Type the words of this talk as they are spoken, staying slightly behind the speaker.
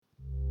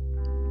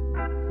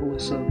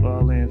What's up,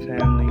 All In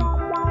family?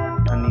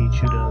 I need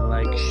you to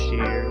like,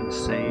 share, and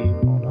save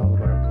on all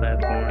of our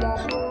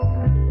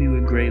platforms. We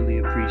would greatly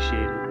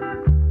appreciate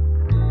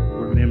it.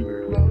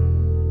 Remember,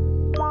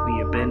 when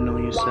you're betting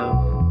on yourself,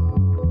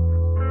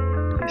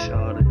 push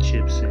all the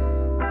chips in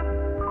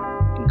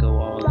and go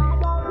all in.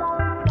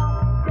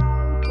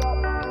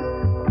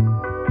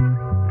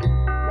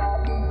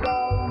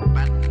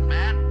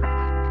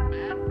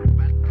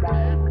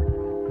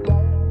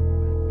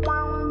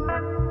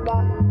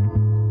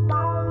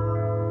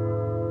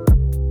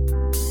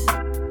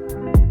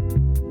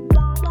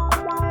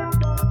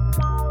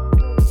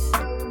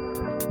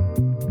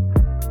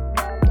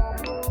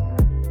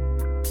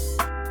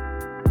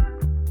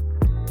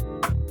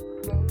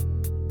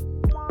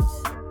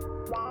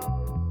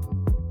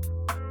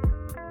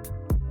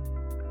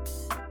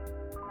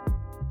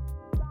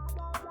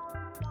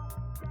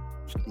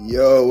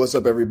 Yo, what's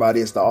up,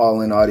 everybody? It's the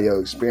All In Audio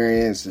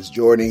Experience. It's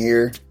Jordan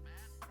here.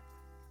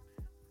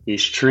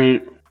 It's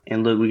Trent,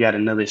 and look, we got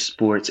another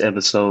sports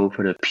episode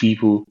for the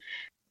people.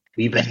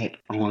 We back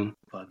on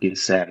fucking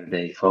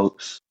Saturday,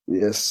 folks.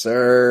 Yes,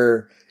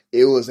 sir.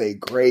 It was a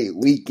great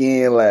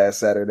weekend last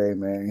Saturday,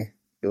 man.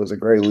 It was a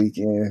great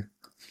weekend.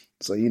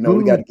 So, we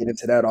got to get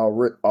into that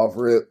off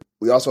rip.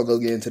 We also go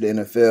get into the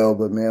NFL,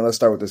 but, man, let's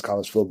start with this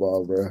college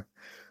football, bro.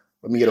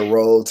 Let me get a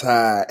roll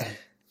tide.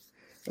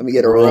 Let me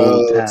get a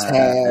roll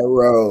tide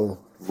roll.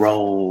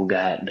 Roll,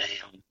 goddamn.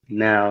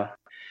 Now,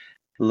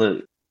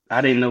 look,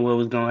 I didn't know what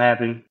was going to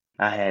happen.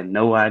 I had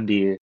no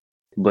idea.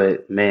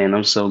 But, man,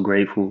 I'm so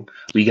grateful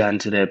we got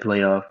into that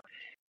playoff.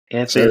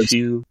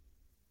 FSU,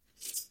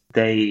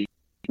 they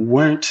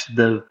weren't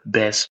the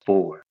best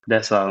four.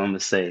 That's all I'm going to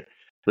say.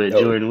 But,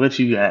 Jordan, what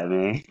you got,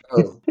 man?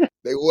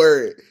 They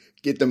were.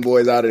 Get them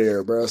boys out of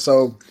there, bro.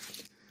 So,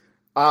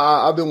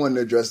 I've been wanting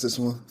to address this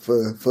one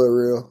for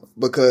real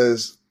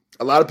because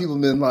a lot of people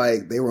have been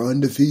like, they were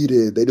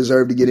undefeated. They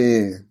deserve to get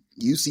in.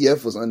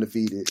 UCF was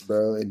undefeated,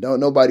 bro. And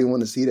don't nobody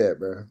want to see that,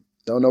 bro.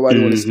 Don't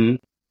nobody want to see.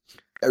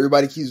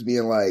 Everybody keeps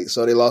being like,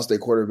 so they lost their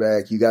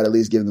quarterback. You got to at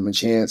least give them a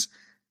chance.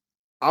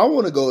 I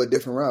want to go a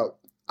different route.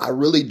 I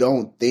really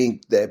don't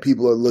think that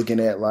people are looking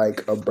at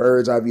like a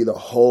bird's eye view, the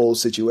whole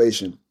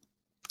situation.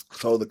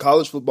 So the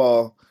college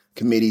football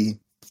committee,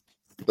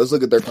 let's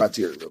look at their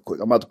criteria real quick.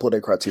 I'm about to pull their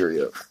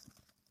criteria up.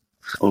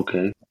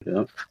 Okay.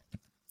 Yeah.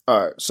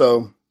 All right.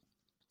 So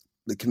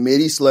the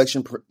committee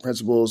selection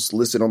principles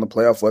listed on the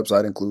playoff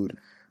website include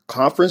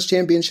conference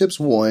championships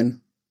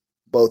won.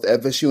 Both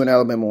FSU and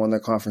Alabama won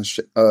their conference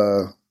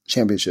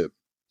championship.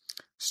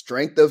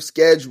 Strength of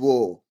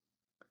schedule,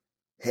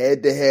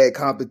 head-to-head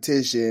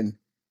competition,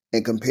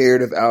 and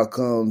comparative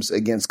outcomes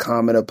against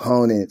common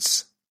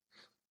opponents.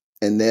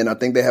 And then I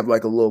think they have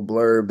like a little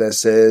blurb that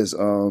says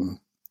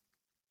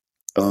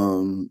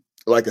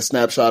like a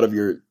snapshot of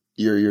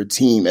your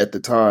team at the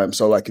time.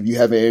 So like if you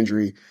have an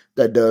injury,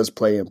 that does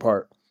play in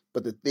part.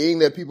 But the thing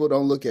that people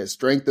don't look at,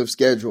 strength of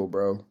schedule,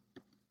 bro.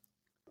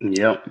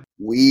 Yep.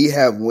 We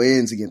have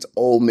wins against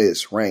Ole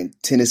Miss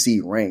ranked,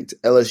 Tennessee ranked,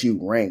 LSU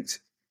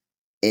ranked,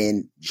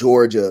 and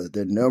Georgia,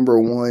 the number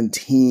one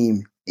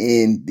team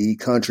in the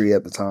country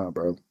at the time,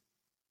 bro.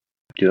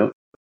 Yep.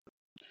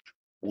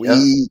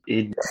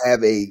 We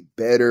have a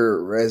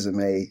better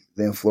resume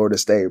than Florida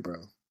State, bro.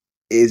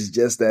 It's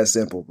just that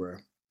simple, bro.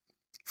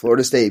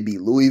 Florida State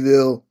beat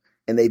Louisville,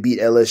 and they beat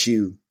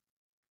LSU.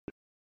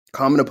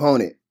 Common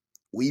opponent.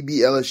 We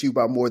beat LSU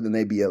by more than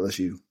they beat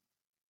LSU.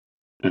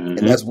 Mm-hmm.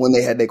 And that's when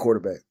they had their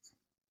quarterback.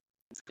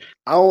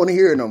 I don't want to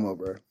hear it no more,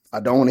 bro. I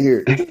don't want to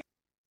hear it.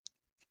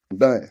 I'm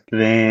done.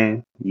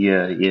 Man,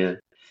 yeah.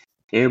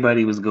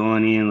 Everybody was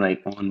going in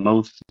like on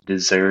most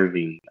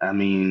deserving. I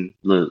mean,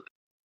 look,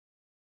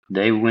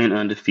 they went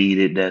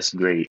undefeated. That's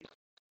great.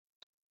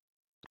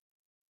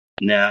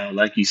 Now,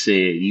 like you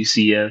said,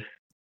 UCF,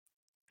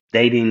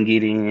 they didn't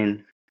get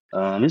in.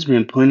 There's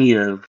been plenty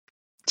of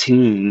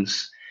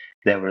teams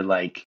that were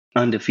like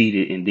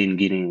undefeated and didn't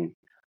get in.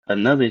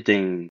 Another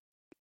thing,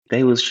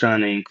 they was trying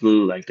to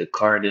include like the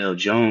Cardell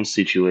Jones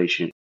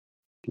situation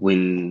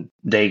when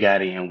they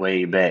got in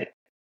way back.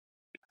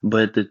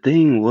 But the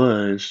thing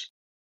was,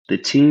 the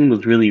team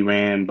was really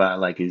ran by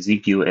like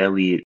Ezekiel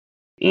Elliott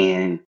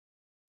and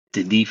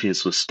the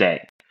defense was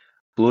stacked.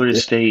 Florida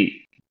State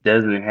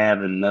doesn't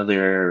have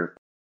another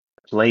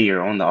player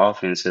on the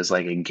offense as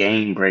like a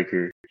game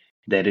breaker.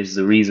 That is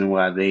the reason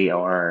why they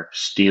are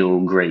still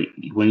great.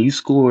 When you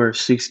score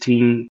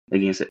 16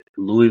 against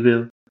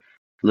Louisville,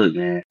 look,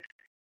 man,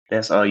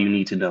 that's all you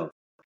need to know.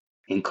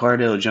 And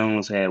Cardell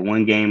Jones had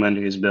one game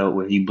under his belt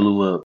where he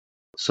blew up.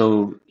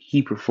 So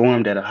he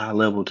performed at a high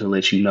level to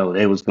let you know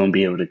they was going to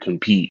be able to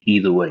compete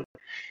either way.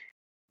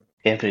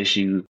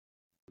 FSU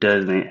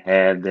doesn't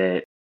have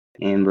that.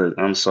 And look,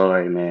 I'm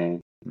sorry,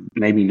 man.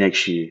 Maybe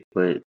next year,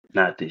 but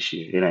not this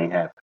year. It ain't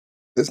happening.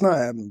 It's not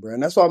happening, bro.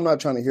 And that's why I'm not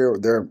trying to hear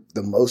they're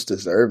the most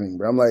deserving,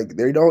 bro. I'm like,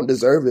 they don't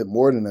deserve it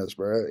more than us,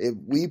 bro. If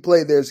we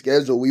played their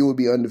schedule, we would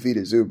be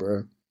undefeated too,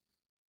 bro.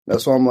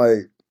 That's why I'm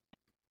like,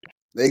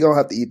 They gonna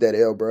have to eat that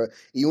L, bro.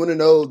 You want to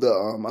know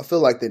the? I feel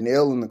like the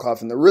nail in the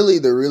coffin. The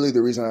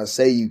reason I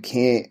say you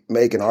can't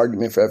make an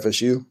argument for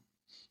FSU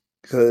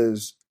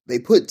because they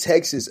put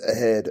Texas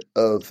ahead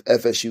of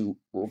FSU,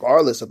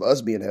 regardless of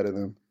us being ahead of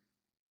them.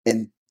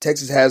 And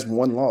Texas has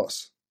one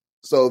loss.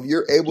 So if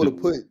you're able to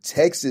Mhm. put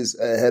Texas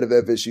ahead of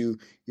FSU,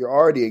 you're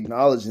already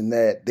acknowledging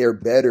that they're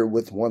better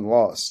with one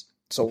loss.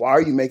 So why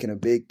are you making a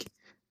big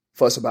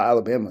fuss about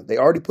Alabama? They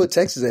already put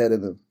Texas ahead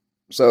of them.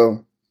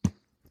 So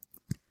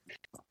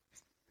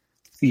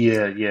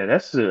Yeah,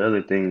 that's the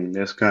other thing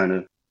that's kind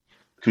of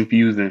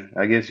confusing.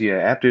 I guess, yeah,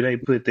 after they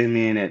put them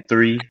in at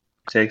three,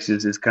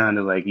 Texas is kind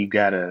of like you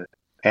gotta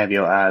have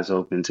your eyes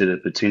open to the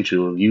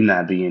potential of you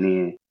not being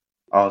in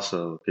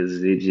also,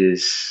 because it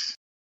just,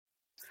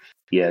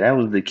 yeah, that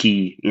was the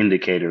key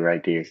indicator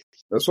right there.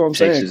 that's what I'm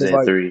saying. Texas Because at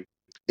like three.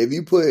 if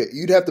you put,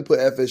 you'd have to put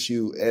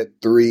FSU at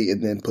 3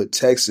 and then put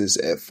Texas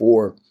at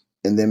 4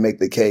 and then make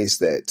the case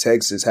that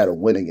Texas had a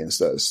win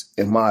against us,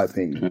 in my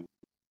opinion. Mhm.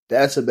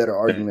 That's a better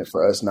argument Facts.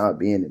 for us not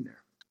being in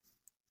there.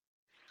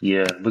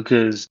 Yeah,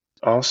 because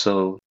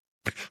also,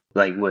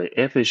 like what,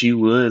 FSU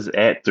was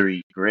at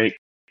three, correct?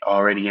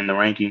 Already in the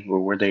ranking, or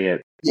were they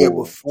at Yeah,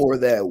 four? before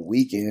that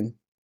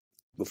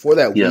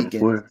Yeah, weekend,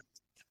 before.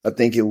 I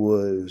think it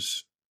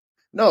was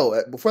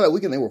no, before that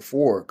weekend they were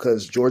 4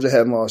 because Georgia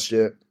hadn't lost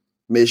yet,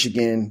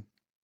 Michigan,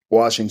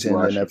 Washington,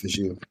 then Washington.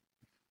 FSU.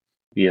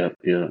 Yep.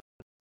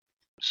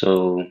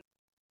 So,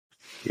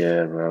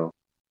 yeah, bro.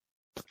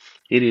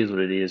 It is what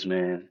it is,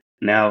 man.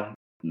 Now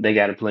they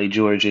got to play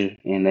Georgia,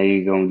 and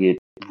they gonna get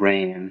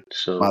ran.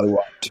 So Molly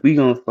Washington. we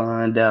gonna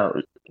find out.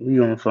 We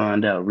gonna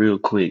find out real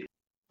quick.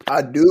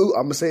 I do.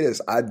 I'm gonna say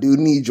this. I do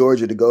need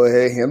Georgia to go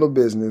ahead and handle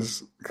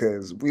business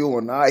because we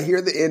will not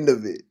hear the end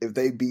of it if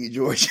they beat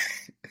Georgia.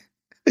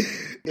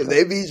 If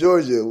they beat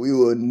Georgia, we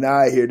will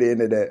not hear the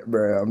end of that,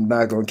 bro. I'm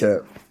not gonna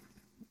cap.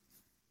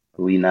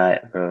 We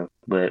not, bro.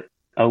 But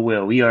oh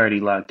well, we already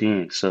locked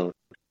in, so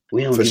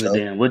we don't For give a sure.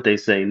 damn what they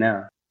say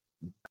now.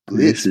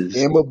 This Blitz. is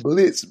Bama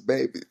Blitz,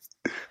 baby.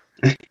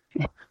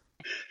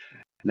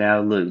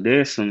 now. Look,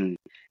 there's some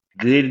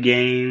good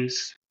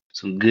games,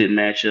 some good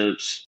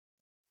matchups.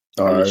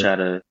 All I'm gonna right. try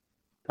to.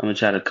 I'm gonna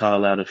try to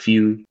call out a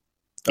few,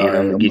 All and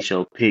I'm right. gonna get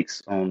your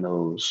picks on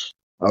those.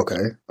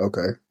 Okay.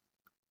 Okay.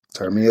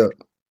 Turn me up.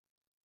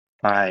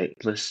 All right,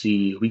 let's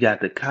see. We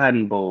got the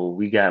Cotton Bowl.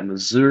 We got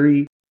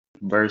Missouri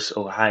versus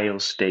Ohio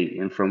State.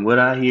 And from what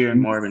I hear,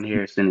 Marvin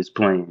Harrison is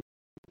playing.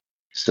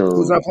 Who's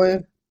So not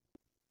playing?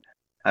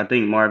 I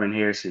think Marvin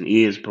Harrison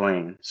is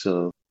playing.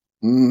 So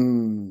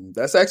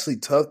That's actually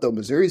tough though.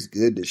 Missouri's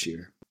good this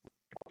year.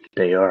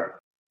 they are.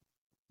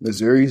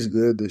 Missouri's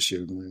good this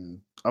year, man.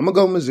 I'm gonna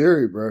go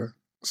Missouri, bro.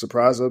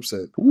 Surprise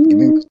upset. Give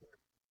me. Ooh.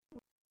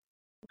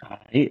 All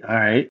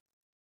right.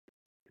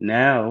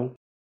 Now,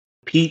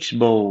 Peach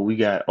Bowl. We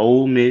got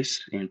Ole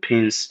Miss and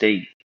Penn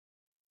State.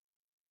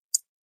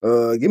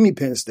 Give me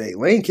Penn State.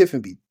 Lane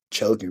Kiffin be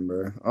choking,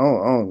 bro. I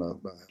don't know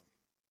about it.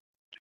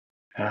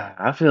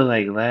 I feel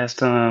like last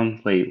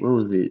time, wait, what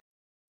was it?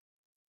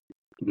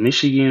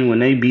 Michigan, when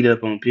they beat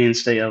up on Penn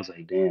State, I was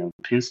like, damn,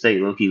 Penn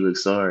State low-key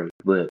looks sorry.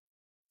 But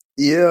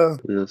Yeah,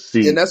 we'll and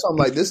see. that's why I'm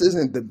like, this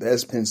isn't the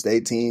best Penn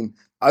State team.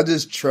 I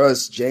just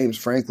trust James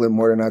Franklin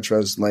more than I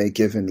trust Lane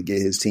Kiffin to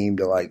get his team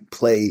to like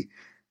play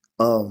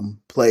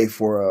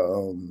for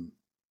a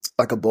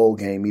like a bowl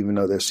game, even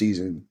though their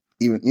season,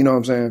 even you know what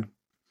I'm saying.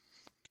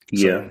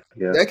 Yeah, So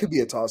yeah. that could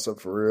be a toss up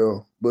for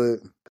real, but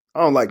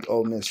I don't like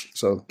Ole Miss,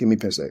 so give me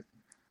Penn State.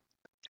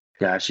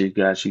 Got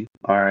you.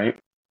 All right.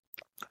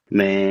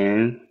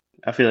 Man,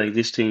 I feel like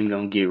this team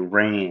gonna get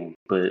ran,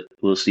 but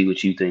we'll see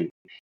what you think.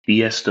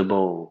 Fiesta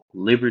Bowl,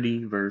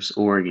 Liberty versus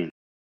Oregon.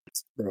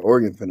 Bro,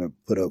 Oregon finna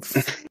put up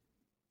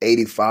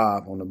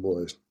 85 on the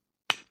boys.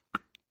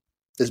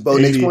 Is Bo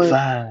Nix playing?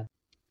 85.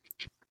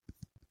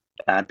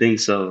 I think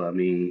so. I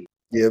mean,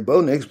 Yeah,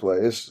 Bo Nix play.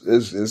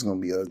 It's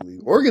gonna be ugly.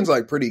 Oregon's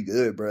like pretty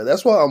good, bro.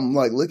 That's why I'm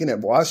like looking at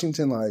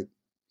Washington. Like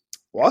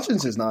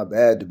Washington's not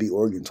bad to beat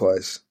Oregon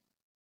twice.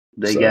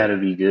 they So gotta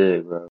be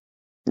good, bro.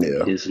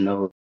 yeah, It's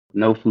no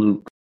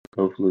fluke.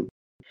 No fluke.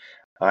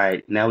 All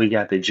right, now we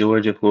got the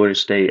Georgia Florida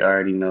State. I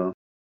already know.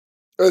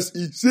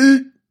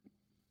 SEC.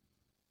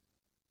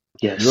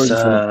 Yes, Georgia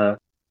finna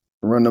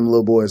run them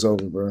little boys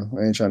over, bro.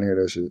 I ain't trying to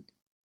hear that shit. all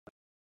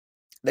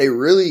They right.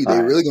 really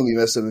gonna be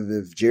messed up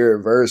if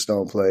Jared Verse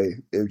don't play.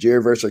 If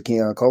Jared Verse or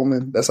Keon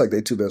Coleman, that's like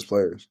they two best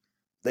players.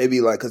 They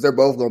be like, because they're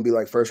both gonna be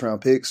like first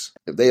round picks.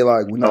 If they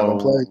like, we're not gonna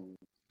play,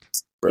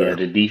 Oh, yeah, bro.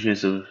 the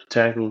defensive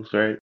tackles,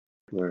 right?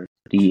 Or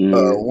DN,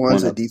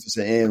 One's one a of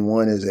defensive end,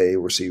 one is a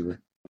receiver.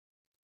 them.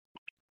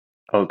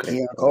 Okay,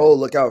 Keon all right. Cole,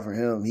 look out for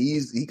him.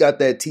 He got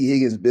that T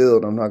Higgins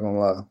build. I'm not gonna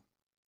lie.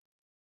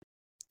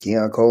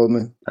 Keon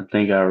Coleman, I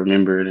think I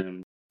remember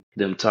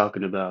them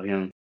talking about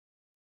him.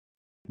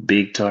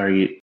 Big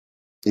target.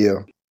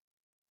 yeah,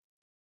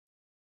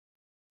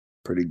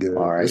 pretty All good.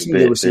 There's right, some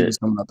good bet. receivers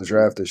coming out the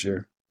draft this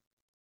year.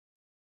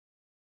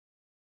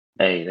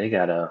 Hey, they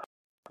got a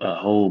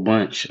whole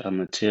bunch. I'm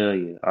gonna tell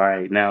you. All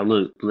right, now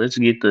look, let's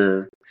get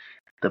the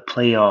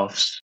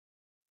playoffs.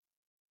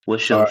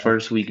 What's All your right,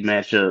 first week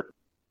matchup?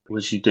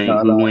 What you think? No,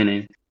 Who no,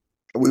 winning?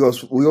 we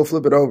gonna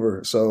flip it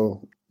over.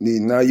 So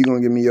now you're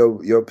gonna give me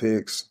your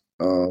picks.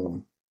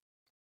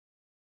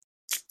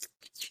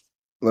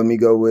 Let me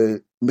go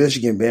with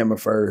Michigan Bama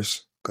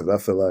first because I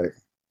feel like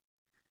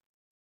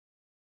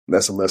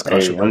that's a less Hey,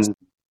 controversial.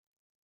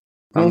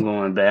 I'm Hmm?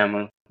 going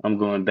Bama. I'm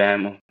going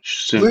Bama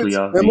simply Blitz,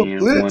 off Bama being one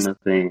Blitz. of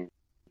them.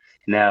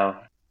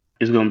 Now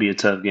it's gonna be a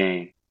tough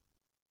game.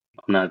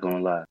 I'm not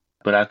gonna lie,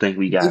 but I think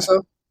we You think got it.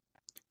 so?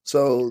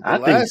 So the I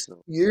think last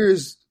so.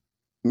 years,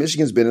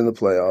 Michigan's been in the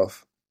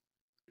playoff.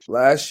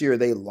 Last year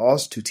they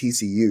lost to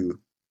TCU,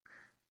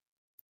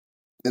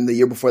 and the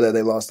year before that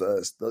they lost to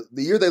us.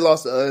 The year they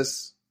lost to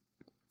us,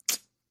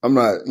 I'm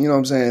not, you know what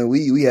I'm saying?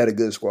 We had a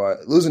good squad.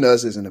 Losing to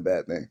us isn't a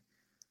bad thing.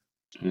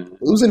 Mm.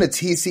 Losing to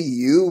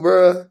TCU,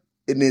 bruh,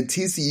 and then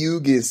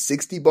TCU gets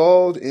 60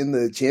 balled in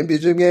the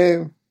championship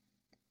game.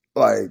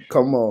 Like,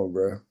 come on,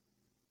 bruh.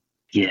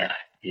 Yeah,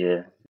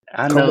 yeah.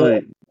 I Come know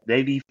on.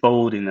 they be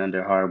folding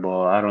under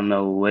Harbaugh. I don't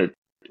know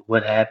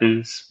what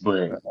happens,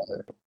 but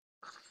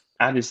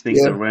I just think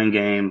the Yeah, run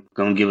game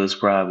gonna give us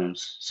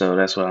problems. So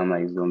that's why I'm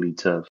like it's gonna be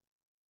tough.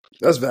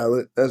 that's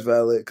valid. That's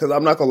valid. Because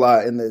I'm not going to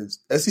lie, in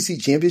the SEC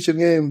championship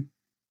game,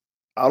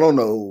 I don't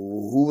know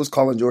who was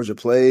calling Georgia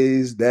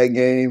plays that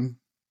game.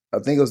 I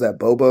think it was that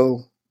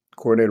Bobo,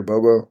 coordinator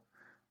Bobo.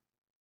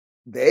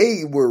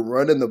 They were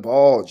running the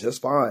ball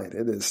just fine,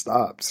 and it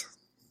stopped.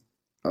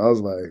 I was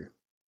like,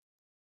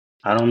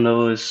 I don't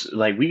know. It's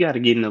like we got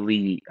to get in the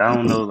lead. I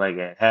don't know. Like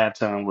at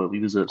halftime, what we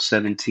was up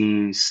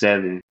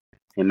 17-7,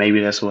 and maybe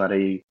that's why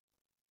they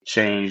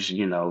changed.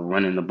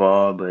 Running the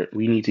ball. But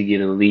we need to get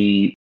a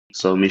lead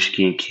so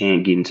Michigan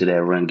can't get into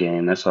that run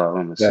game. That's all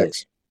I'm gonna say.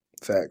 facts,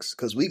 facts.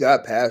 Because we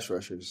got pass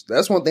rushers.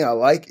 That's one thing I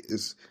like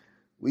is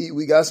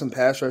we got some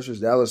pass rushers.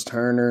 Dallas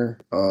Turner.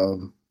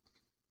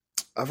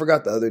 I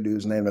forgot the other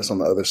dude's name that's on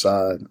the other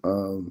side.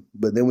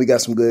 But then we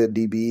got some good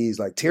DBs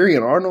like Terry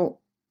and Arnold.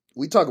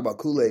 We talk about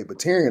Kool-Aid, but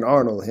Terry and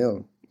Arnold,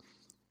 him.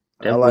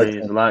 I That like boy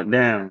is him. locked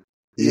down.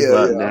 He's Yeah,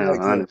 locked yeah, I down. like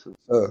him. Honestly,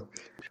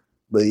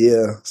 But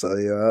yeah, so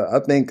yeah, I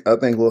think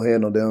we'll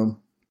handle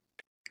them.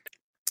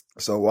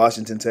 So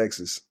Washington,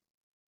 Texas.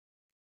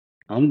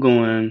 I'm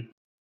going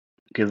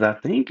because I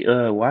think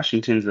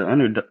Washington's the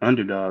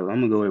underdog.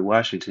 I'm gonna go with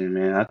Washington,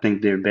 man. I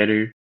think they're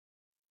better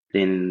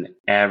than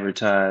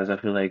advertised. I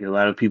feel like a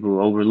lot of people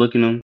are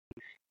overlooking them,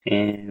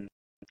 and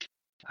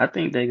I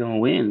think they're gonna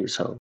win this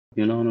whole.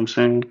 You know what I'm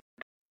saying?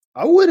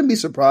 I wouldn't be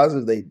surprised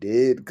if they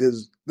did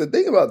because the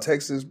thing about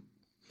Texas,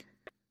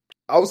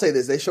 I would say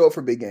this: they show up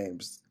for big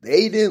games.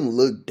 They didn't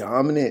look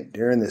dominant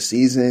during the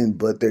season,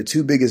 but their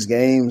two biggest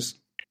games,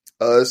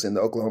 us and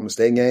the Oklahoma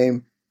State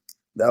game,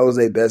 that was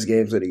their best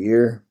games of the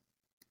year.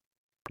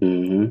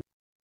 Hmm.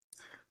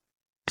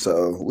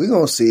 So we're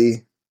gonna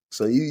see.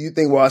 So you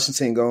think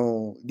Washington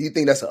going? Do you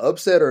think that's an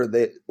upset or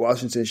that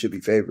Washington should be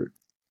favored?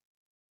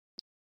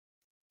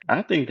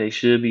 I think they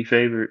should be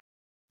favored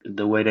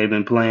the way they've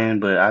been playing,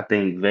 but I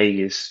think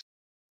Vegas,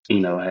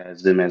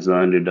 has them as the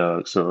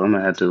underdog. So I'm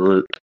gonna have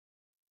to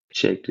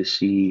check to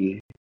see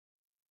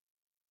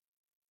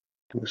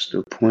what's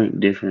the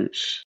point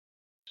difference.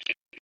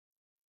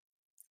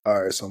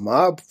 All right. So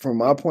from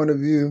my point of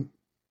view,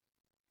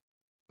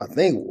 I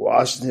think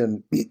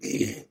Washington.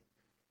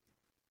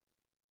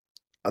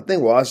 I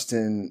think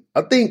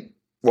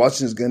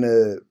Washington's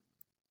gonna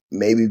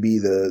maybe be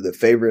the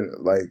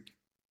favorite, like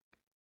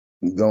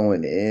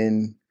going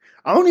in.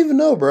 I don't even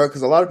know, bro,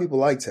 because a lot of people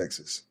like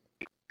Texas.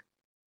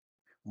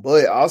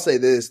 But I'll say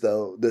this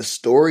though, the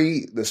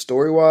story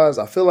wise,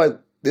 I feel like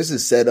this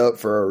is set up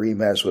for a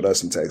rematch with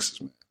us in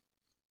Texas, man.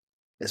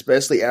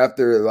 Especially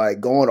after like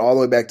going all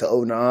the way back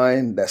to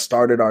 '09 that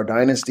started our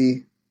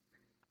dynasty.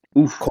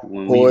 Oof, Colt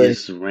when we McCoy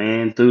just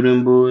ran through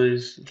them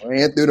boys.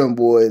 ran through them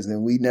boys,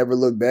 and we never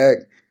looked back.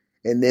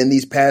 And then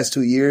these past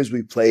 2 years,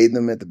 we played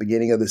them at the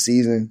beginning of the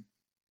season,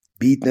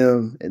 beat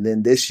them, and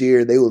then this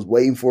year they was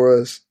waiting for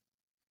us.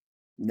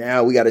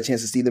 Now we got a chance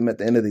to see them at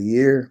the end of the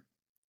year.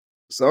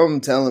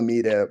 Something telling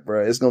me that,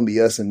 bro, it's gonna be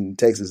us in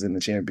Texas in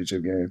the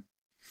championship game.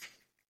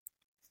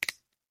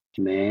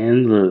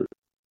 Man, look,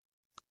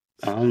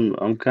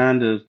 I'm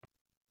kind of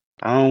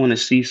I don't want to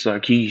see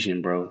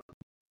Sarkeesian, bro.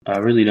 I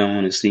really don't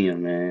want to see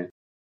him, man.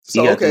 He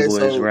So got them okay,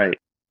 boys so right.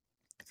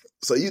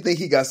 so you think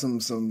he got some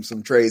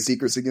trade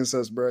secrets against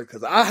us, bro?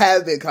 Because I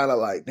have been kind of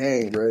like,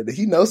 dang, bro, did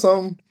he know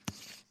something?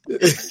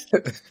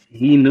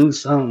 He knew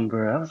something,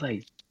 bro. I was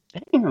like,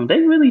 damn, they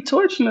really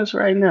torching us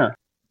right now.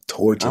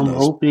 Torching I'm us.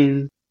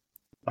 hoping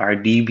our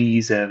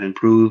DBs have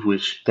improved,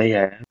 which they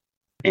have,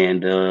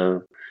 and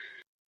I'm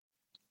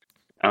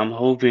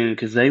hoping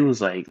because they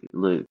was like,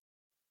 look,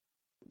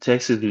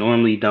 Texas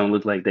normally don't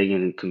look like they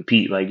can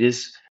compete, like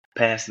just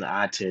pass the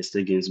eye test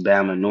against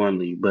Bama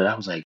normally. But I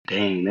was like,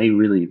 dang, they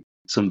really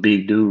some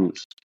big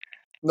dudes.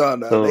 No,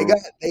 no, So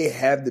they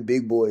have the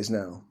big boys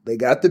now. They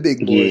got the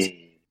big boys. yeah,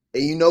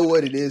 And you know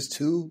what it is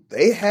too?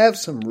 They have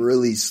some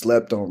really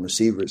slept on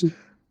receivers.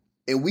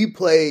 And we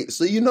play,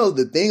 so you know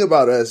the thing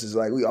about us is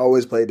like we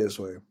always play this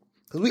way.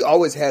 Because we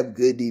always have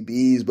good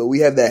DBs, but we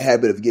have that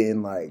habit of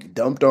getting like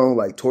dumped on,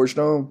 like torched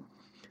on.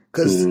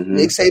 Because Mm-hmm.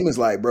 Nick Saban's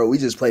like, bro, we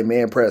just play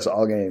man press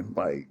all game.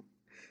 Like,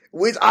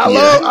 which I Yeah,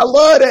 love. I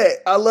love that.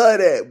 I love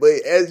that.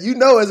 But as you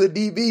know, as a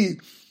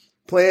DB,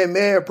 playing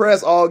man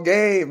press all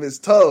game is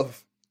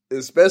tough. it's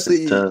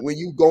Especially tough. when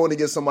you going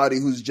against somebody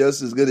who's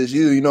just as good as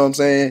you know what I'm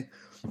saying?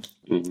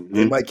 They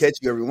Mm-hmm. might catch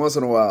you every once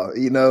in a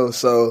while,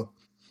 So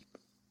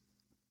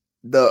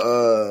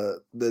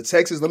the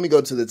Texas, let me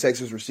go to the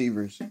Texas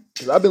receivers.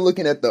 Because I've been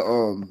looking at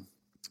the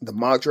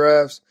mock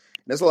drafts.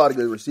 There's a lot of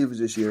good receivers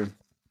this year.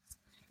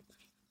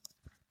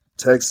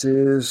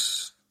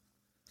 Texas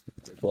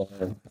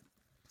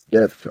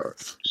depth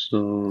chart.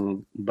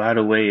 So, by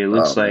the way, it Oh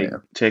looks like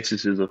man.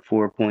 Texas is a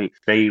 4-point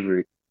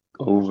favorite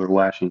over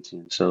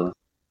Washington. So,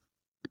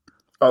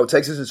 Oh,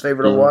 Texas is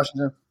favored over yeah,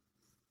 Washington.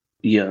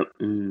 yeah.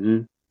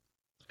 Mm-hmm.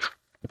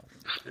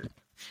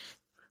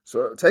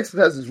 So Texas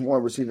has this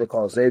one receiver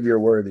called Xavier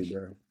Worthy,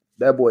 bro.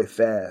 That boy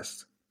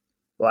fast.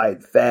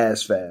 Like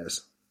fast.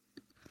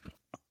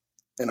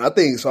 And I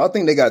think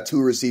they got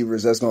two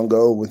receivers that's gonna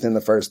go within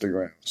the first 3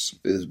 rounds,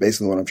 is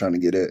basically what I'm trying to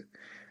get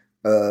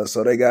at.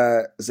 So they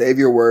got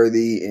Xavier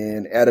Worthy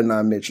and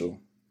Adonai Mitchell.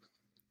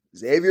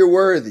 Xavier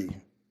Worthy,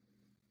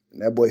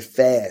 that boy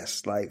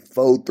fast, like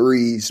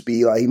 4.3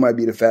 speed. Like he might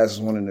be the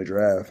fastest one in the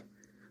draft.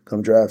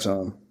 Come draft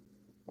time.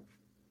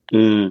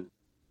 Mm,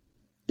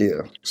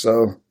 Yeah.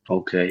 So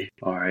okay.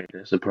 All right.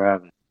 That's a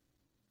problem.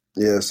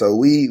 so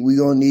we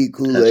gonna need That's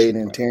Kool-Aid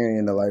and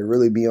Tyrion to like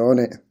really be on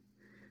it.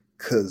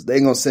 Cause they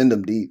gonna send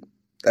them deep.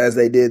 As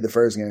they did the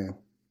first game.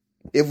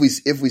 If we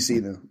see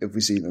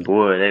them.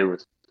 boy. They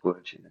was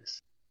torching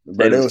us. Bro,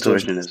 They they was was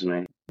torching torching us. us,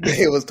 man.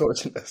 They was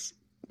torching us.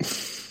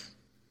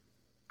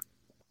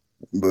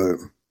 But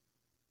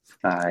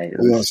All right.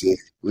 we gonna see.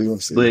 We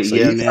gonna see. But So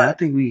yeah, you man. I got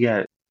think we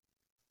got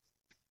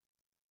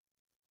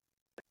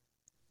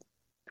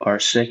our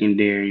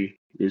secondary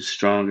is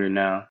stronger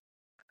now.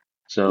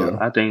 So yeah.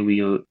 I think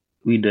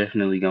we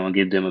definitely gonna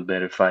give them a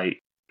better fight.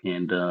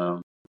 And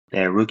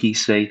that rookie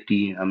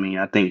safety, I mean,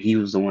 I think he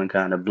was the one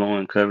kind of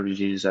blowing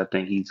coverages. I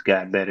think he's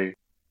got better,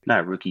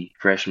 not rookie,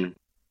 freshman.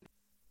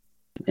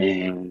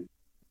 And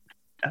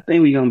I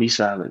think we gonna be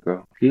solid,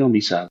 bro. We gonna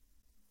be solid.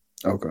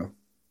 Okay.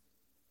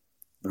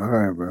 All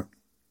right, bro.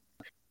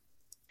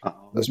 Um,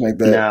 Let's make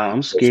that. Now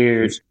I'm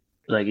scared.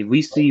 Like if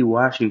we see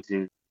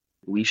Washington,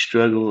 we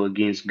struggle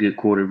against good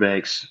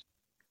quarterbacks.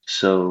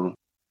 So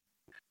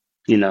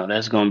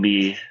that's gonna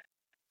be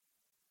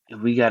if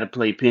we got to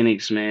play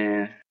Penix,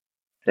 man.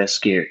 That's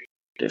scary.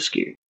 That's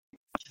scary.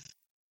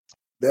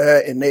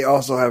 That and they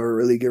also have a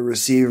really good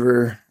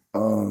receiver.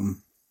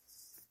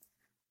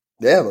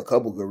 They have a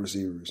couple good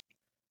receivers.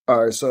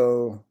 All right,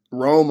 so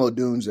Rome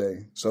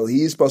Odunze. So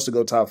he's supposed to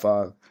go top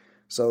 5.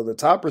 So the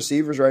top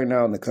receivers right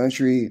now in the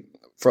country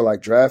for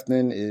like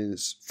drafting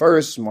is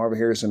first Marvin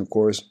Harrison, of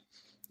course.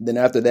 Then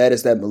after that,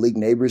 it's that Malik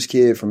Neighbors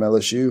kid from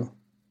LSU,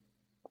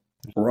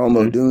 Rome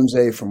Hmm.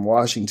 Odunze from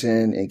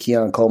Washington, and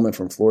Keon Coleman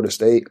from Florida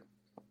State.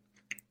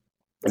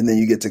 And then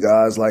you get to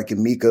guys like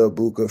Emeka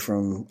Ibuka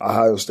from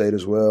Ohio State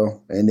as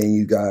well. And then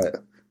you got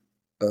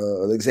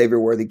the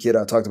Xavier Worthy kid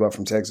I talked about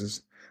from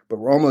Texas. But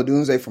Rome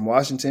Odunze from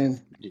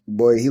Washington,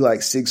 boy, he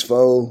like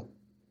 6'4",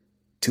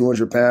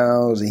 200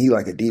 pounds, and he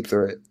like a deep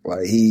threat.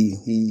 Like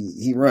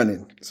he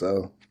running.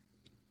 So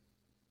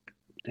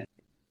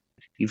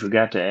You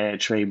forgot to add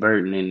Trey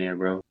Burton in there,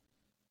 bro.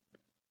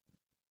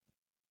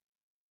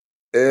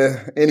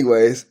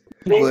 anyways,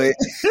 but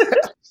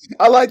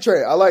I like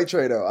Trey. I like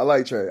Trey though. I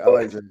like Trey.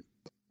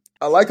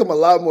 I like him a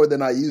lot more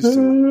than I used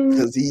to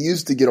because he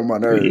used to get on my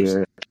nerves.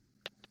 Yeah,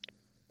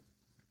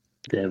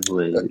 that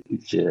boy.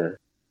 Yeah,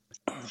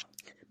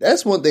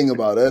 That's one thing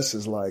about us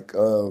is like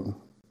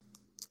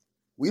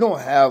we don't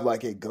have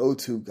like a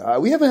go-to guy.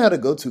 We haven't had a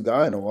go-to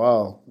guy in a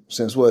while.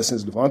 Since what?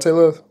 Since Devontae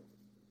left?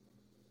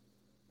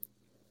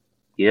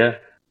 yeah,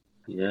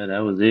 yeah. That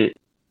was it.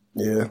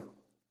 Yeah.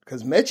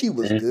 Because Mechie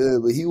was Yeah.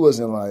 good, but he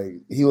wasn't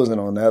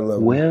on that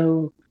level.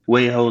 Well,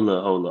 wait, hold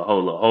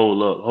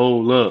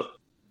up.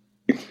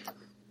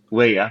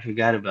 Wait, I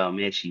forgot about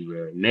Mechie,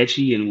 bro.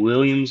 Mechie and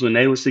Williams when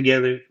they was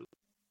together,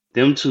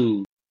 them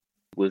two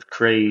was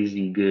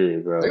crazy good,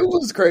 It bro.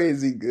 was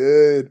crazy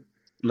good.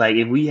 Like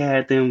if we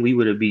had them, we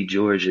would have beat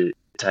Georgia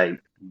type.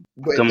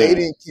 But Come they on.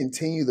 didn't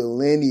continue the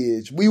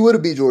lineage. We would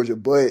have beat Georgia,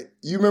 but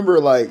you remember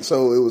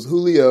so it was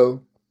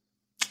Julio,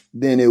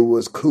 then it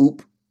was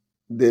Coop,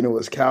 then it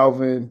was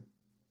Calvin,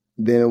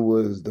 then it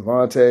was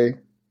Devontae.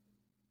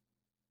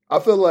 I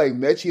feel like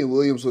Mechie and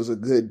Williams was a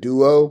good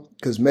duo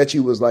because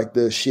Mechie was like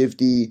the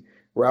shifty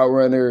route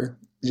runner.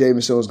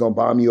 Jameson was gonna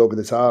bomb you over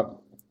the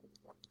top.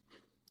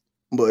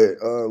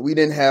 But we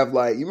didn't have you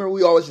remember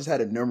we always just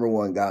had a number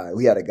one guy.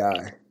 We had a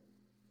guy.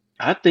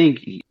 I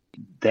think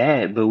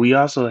that, but we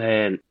also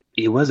had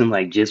it wasn't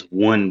like just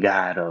one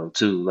guy though,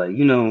 too. Like,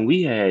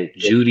 we had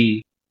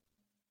Judy,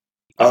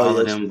 Oh all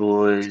of yeah, them true.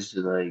 boys,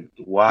 like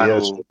Yeah,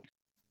 Waddle.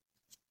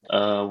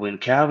 true. When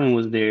Calvin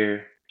was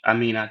there, I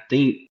mean, I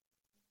think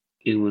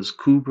it was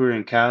Cooper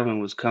and Calvin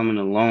was coming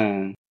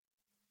along.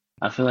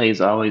 I feel like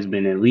it's always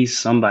been at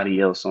least somebody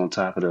else on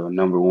top of the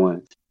number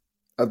one.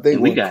 I think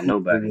And we when got Cooper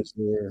nobody. was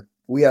there,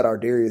 we had our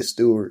Darius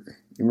Stewart.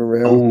 You remember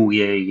him? Oh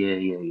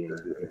yeah.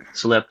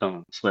 Slept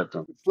on. Slept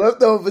on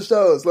for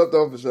sure. Slept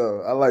on for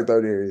sure. I like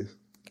Darnarius.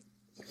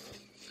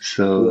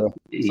 So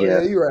Yeah. So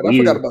yeah, yeah, you're right. I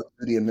forgot we about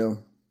Judy and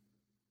them.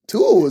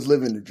 Tua was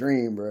living the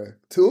dream, bro.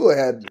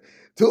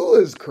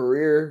 Tua's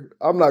career.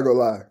 I'm not gonna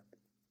lie.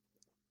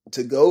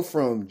 To go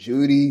from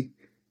Judy,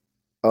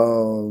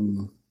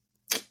 um,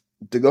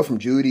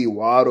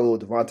 Waddle,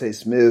 Devontae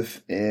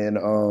Smith, and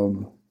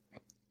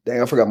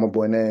dang, I forgot my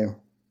boy name.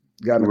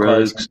 Got in the car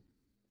rugs. accident.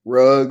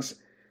 Ruggs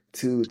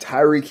to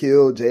Tyreek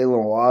Hill,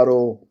 Jalen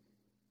Waddle,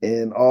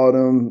 and all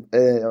them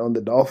and on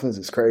the Dolphins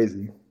is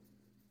crazy.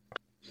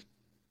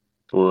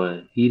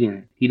 Boy, he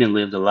didn't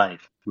live the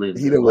life. Live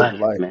He the didn't live the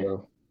life, life, man.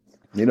 bro.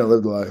 He didn't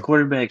live the life.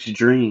 Quarterback's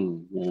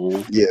dream,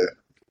 man. Yeah,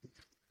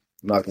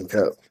 not gonna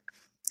cap.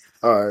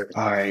 All right.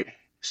 All right.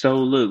 So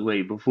look,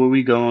 wait, before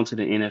we go on to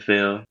the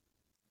NFL,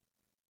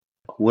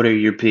 what are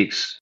your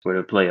picks for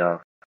the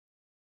playoff?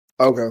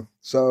 Okay.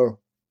 So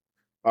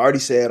I already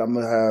said I'm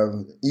gonna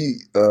have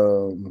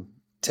you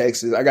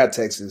Texas. I got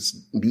Texas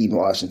beating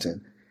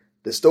Washington.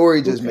 The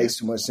story just Okay. makes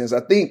too much sense.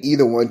 I think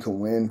either one can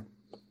win.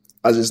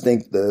 I just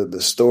think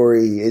the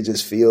story it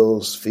just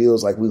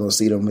feels like we're gonna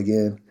see them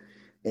again.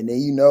 And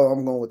then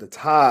I'm going with the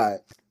Tide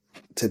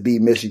to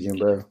beat Michigan,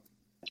 bro.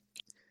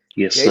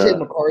 Yes, JJ sir. Yeah.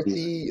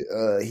 McCarthy,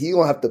 he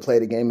gonna have to play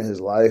the game of his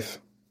life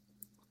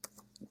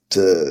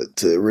to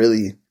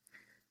really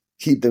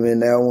keep them in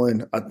that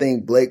one. I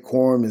think Blake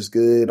Corum is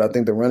good. I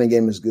think the running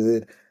game is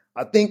good.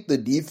 I think the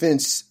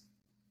defense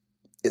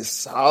is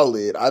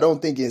solid. I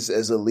don't think it's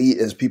as elite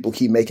as people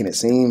keep making it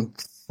seem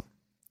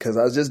because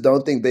I just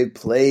don't think they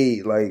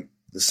played like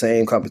the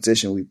same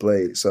competition we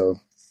played. So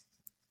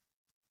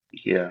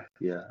Yeah.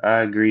 I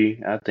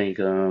agree. I think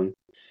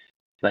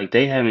like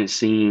they haven't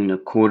seen a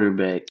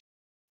quarterback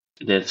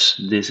that's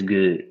this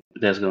good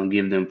that's gonna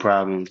give them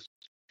problems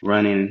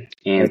running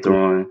and frankly,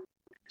 throwing.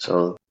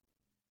 So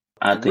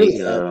I they really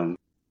think have.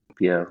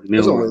 yeah,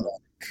 That's only Milrow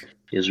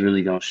is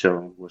really gonna show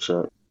 'em what's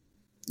up.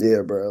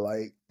 yeah, bro.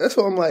 Like that's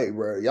what I'm like,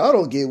 bro. Y'all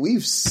don't get.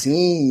 We've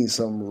seen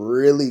some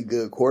really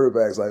good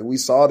quarterbacks. Like we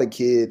saw the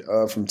kid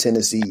from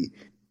Tennessee.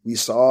 We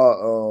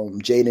saw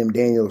Jaden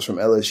Daniels from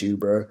LSU,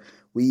 bro.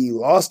 We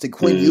lost to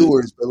Quinn Mm,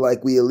 Ewers, but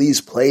like we at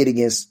least played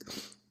against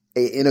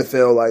a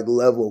NFL like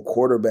level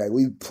quarterback.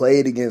 We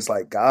played against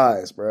like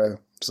guys, bro.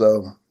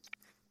 So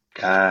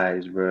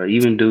guys, bro.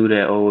 Even dude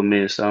at Ole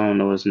Miss, I don't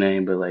know his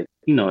name, but like,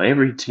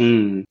 every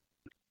team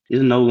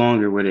is no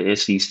longer where the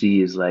SEC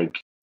is like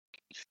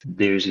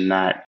there's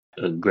not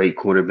a great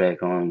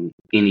quarterback on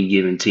any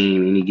given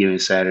team, any given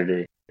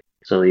Saturday.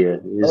 So yeah,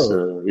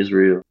 oh, it's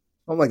real.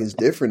 I'm like it's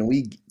different.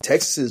 We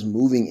Texas is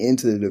moving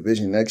into the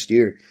division next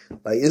year.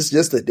 Like it's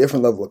just a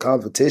different level of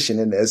competition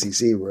in the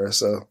SEC, bro.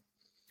 So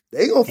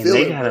they gonna And feel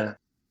it, bro.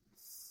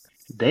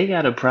 they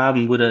got a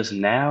problem with us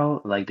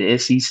now, like the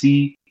SEC,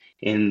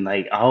 and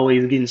like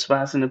always getting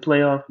spots in the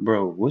playoff,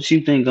 bro. What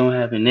you think gonna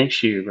happen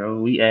next year,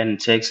 bro? We adding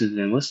Texas,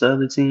 and what's the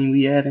other team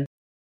we adding?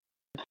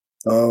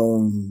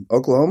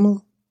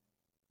 Oklahoma.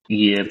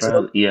 Yeah, Big 12?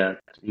 probably. Yeah,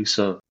 I think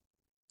so,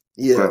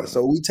 Yeah, bro.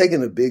 so we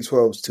taking the Big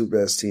 12's two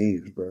best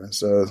teams, bro.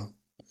 So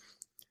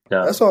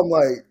that's Dog, why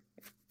I'm like,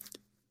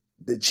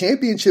 the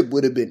championship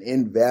would have been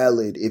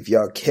invalid if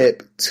y'all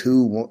kept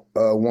two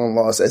one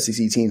loss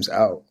SEC teams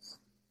out.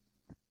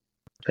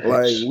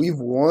 Like facts. we've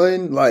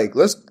won. Like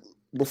let's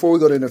before we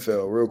go to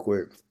NFL, real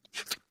quick.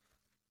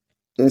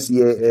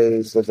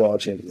 NCAA football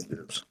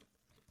championships,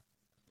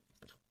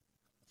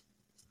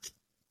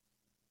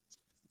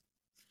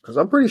 because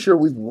I'm pretty sure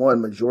we've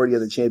won majority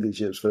of the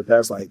championships for the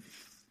past like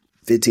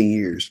 15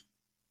 years.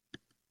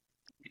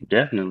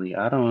 Definitely.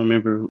 I don't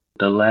remember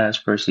the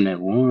last person that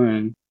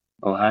won.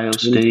 Ohio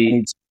State.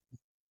 2022.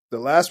 The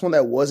last one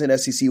that wasn't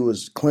SEC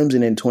was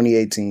Clemson in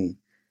 2018.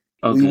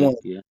 We won Okay,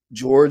 yeah.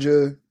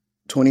 Georgia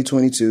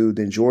 2022,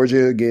 then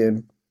Georgia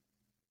again,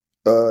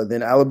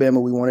 then Alabama.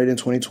 We won it in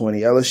 2020,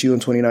 LSU in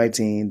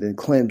 2019, then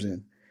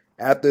Clemson.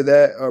 After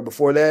that, or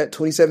before that,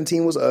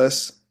 2017 was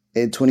us,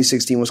 and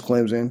 2016 was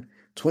Clemson.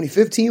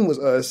 2015 was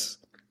us.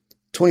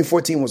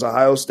 2014 was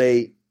Ohio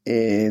State,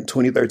 and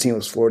 2013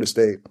 was Florida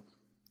State.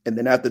 And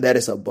then after that,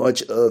 it's a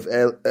bunch of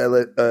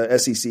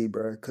SEC,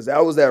 bro. Because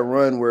that was that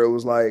run where it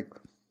was like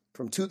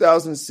from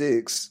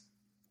 2006,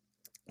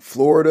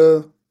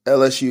 Florida,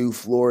 LSU,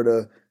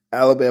 Florida,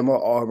 Alabama,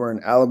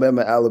 Auburn,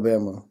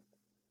 Alabama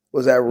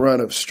was that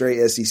run of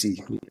straight SEC.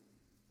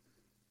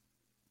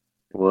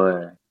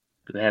 Boy,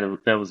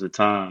 that was a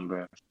time,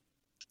 bro.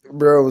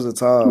 Bro, it was a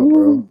time, bro.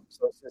 Woo.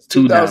 So since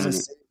Too dominant.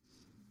 2006,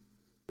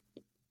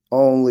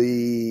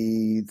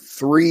 only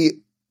three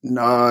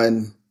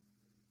non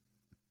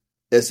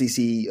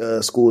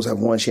SEC schools have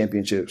won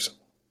championships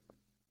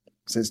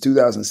since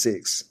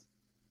 2006.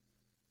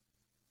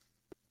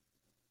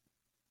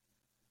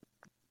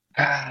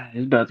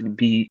 It's about to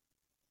be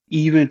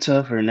even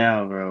tougher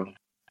now, bro.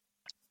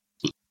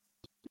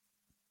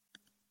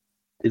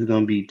 It's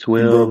gonna be You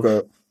broke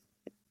up.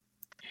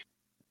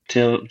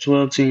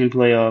 12 team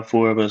playoff.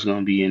 Four of us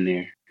gonna be in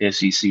there,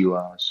 SEC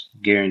wise,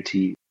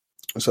 guaranteed.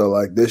 So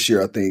like this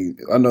year,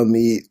 I know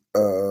me,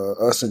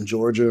 us in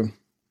Georgia,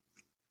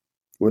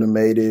 would have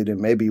made it,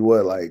 and maybe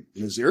like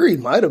Missouri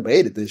might have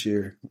made it this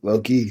year, low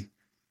key.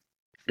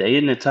 They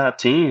in the top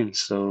 10,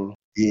 so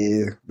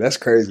Yeah, that's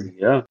crazy.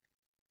 yeah.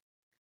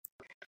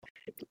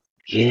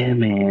 Yeah,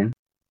 man.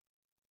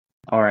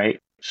 All right.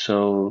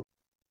 So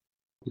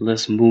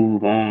let's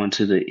move on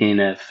to the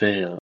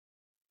NFL.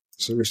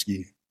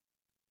 Sersky.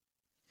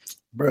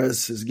 Bro,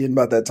 it's getting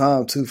about that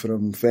time too for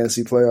them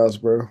fantasy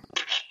playoffs, bro.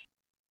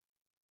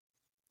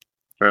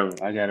 Bro,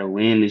 I gotta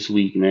win this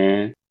week,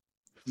 man.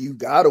 You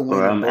gotta Or win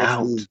in I'm both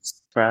out.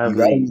 leagues. You gotta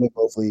Probably. win in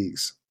both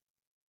leagues.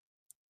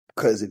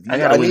 Because if I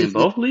you, gotta I win need in you,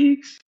 both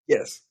leagues?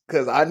 yes,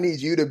 because I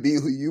need you to be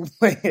who you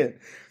playing,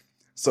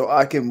 so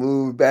I can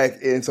move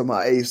back into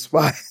my eighth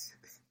spot.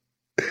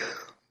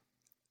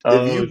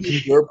 If you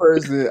beat Okay. your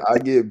person, I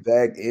get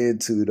back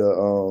into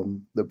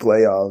the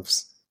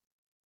playoffs.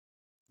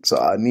 So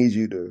I need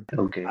you to.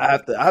 Okay. I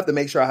have to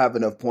make sure I have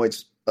enough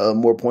points,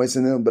 more points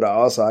in them. But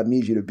I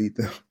need you to beat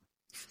them.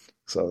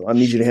 So I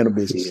need you to handle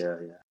business, Yeah,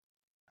 yeah.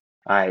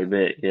 I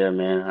bet. Yeah,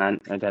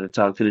 man. I gotta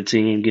talk to the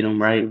team, get them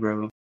right,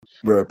 bro.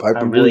 bro. I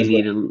Piper really boys,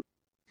 need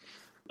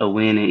a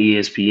win in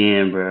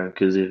ESPN, bro.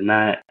 Because if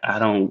not, I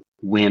don't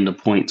win the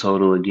point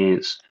total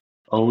against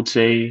Ote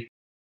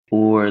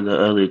or the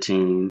other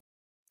team.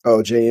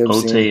 oh JMC,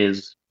 Ote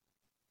is,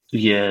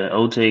 yeah,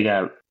 Ote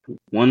got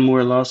one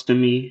more loss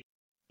than me,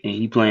 and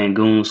he playing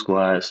Goon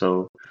Squad,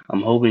 so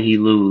I'm hoping he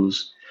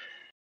lose.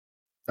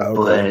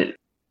 okay. But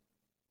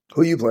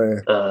Who you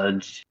playing?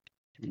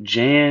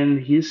 Jan,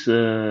 he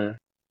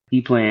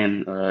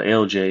playing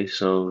LJ,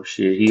 so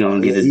shit, he Oh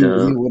gonna yeah, get a he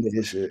dub. winning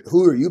his shit.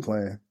 Who are you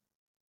playing?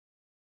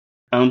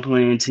 I'm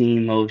playing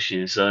Team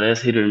Motion, so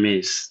that's hit or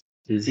miss.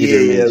 It's hit Yeah,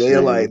 or yeah, miss, they're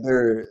man. like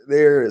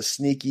they're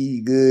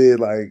sneaky good.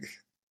 Like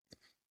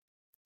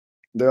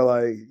they're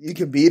like you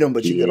can beat them,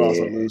 but you could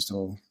also Yeah, lose to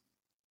them.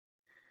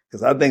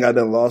 Because I think I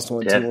done lost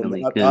one to him, and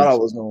definitely. I thought I Cause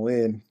was gonna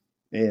win,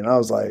 and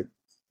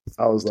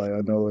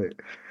I know it.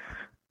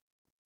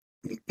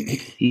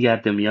 he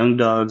got them young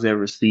dogs at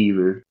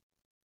receiver,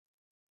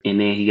 and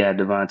then he got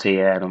Devontae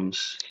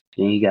Adams.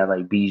 Then he got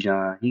like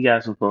Bijan. He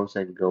got some folks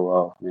that can go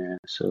off, man.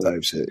 So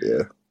Type shit.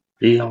 Yeah,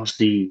 we don't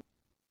see.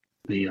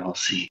 We don't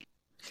see.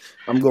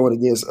 I'm going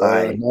against All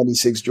right.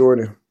 96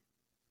 Jordan.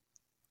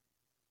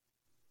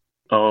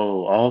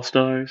 Oh, All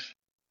Stars.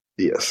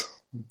 Yes,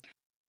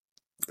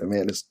 that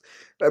man is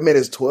that man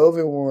is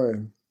 12-1,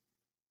 and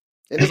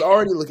it's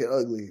already looking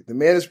ugly. The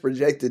man is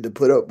projected to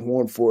put up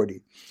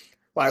 140.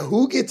 Like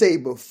who gets a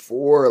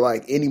before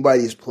like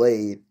anybody's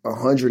played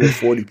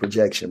 140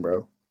 projection,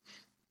 bro?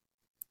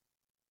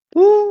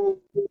 Woo.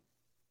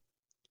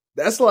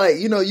 That's like,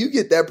 you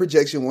get that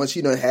projection once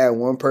you done had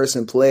one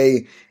person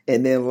play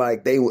and then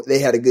like they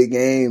had a good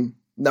game.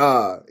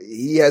 Nah,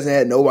 he hasn't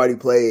had nobody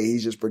play.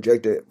 He's just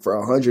projected for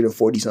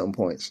 140 something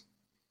points.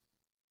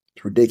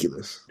 It's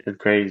ridiculous. That's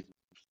crazy.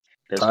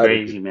 That's Tired of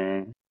crazy, it.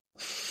 man.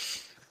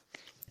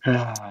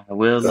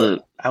 Well,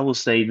 look, I will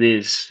say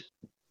this.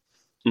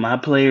 My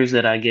players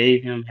that I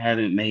gave him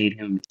haven't made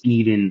him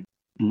even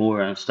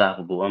more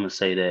unstoppable. I'm gonna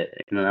say that.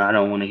 And I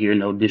don't want to hear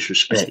no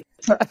disrespect.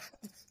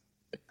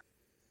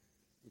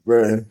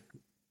 Bruh.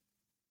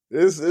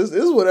 It's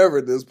whatever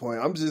at this point.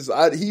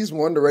 He's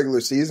won the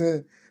regular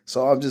season,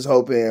 so I'm just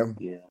hoping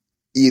Yeah.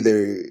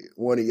 either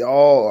one of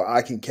y'all or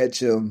I can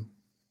catch him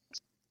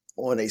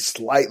on a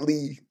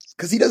slightly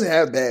because he doesn't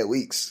have bad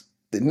weeks.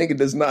 The nigga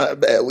does not have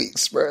bad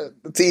weeks, bro.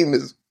 The team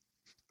is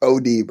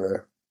OD,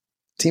 bro.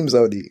 Team's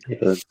OD.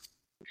 Yeah.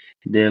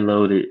 They're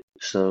loaded.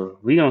 So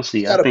we gonna You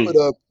see. I gotta think put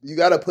up you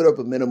gotta put up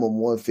a minimum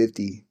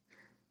 150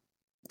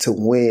 to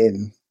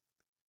win.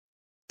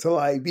 To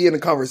like be in a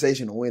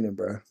conversation of winning,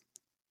 bro.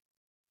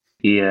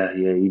 yeah,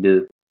 you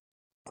do.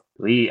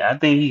 I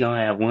think he gonna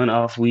have one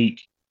off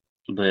week,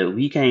 but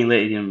we can't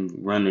let him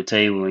run the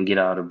table and get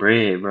all the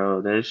bread,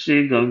 bro. That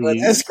shit gonna But be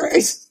that's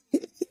crazy.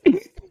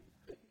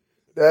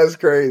 That's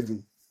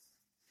crazy,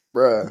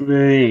 bro. 12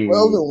 man.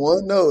 and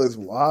 1 though is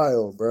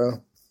wild,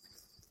 bro.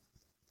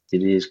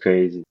 It is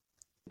crazy.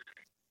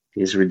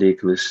 It's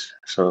ridiculous.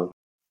 So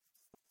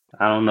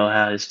I don't know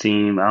how his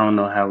team. I don't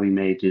know how we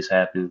made this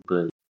happen,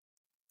 but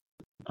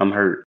I'm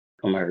hurt.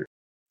 I'm hurt.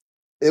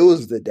 It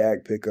was the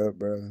Dak pickup,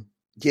 bro.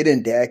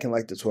 Getting Dak in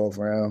like the 12th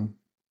round.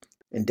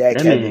 And Dak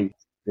That having man.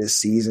 this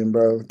season,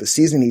 bro. The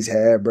season he's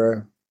had,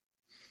 bro.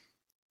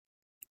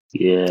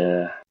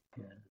 Yeah.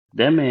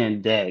 That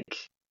man Dak.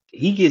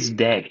 He gets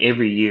Dak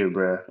every year,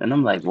 bro, and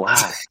I'm like,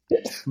 why?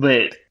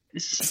 But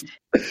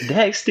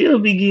Dak still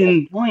be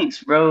getting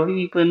points, bro. He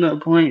be putting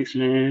up points,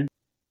 man.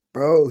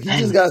 Bro, he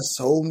just Dang. got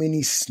so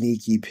many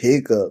sneaky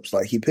pickups.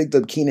 Like he picked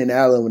up Keenan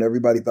Allen when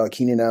everybody thought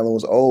Keenan Allen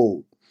was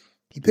old.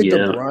 He picked up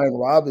Yeah. Brian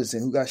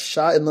Robinson, who got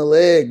shot in the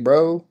leg,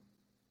 bro.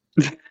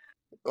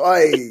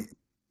 Like,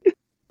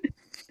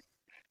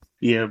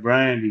 Yeah,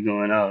 Brian be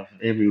going off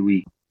every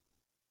week.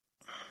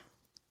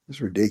 it's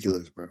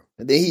ridiculous, bro.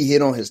 And then he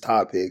hit on his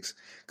top picks.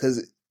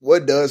 Because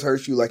what does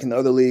hurt you, like in the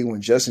other league,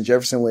 when Justin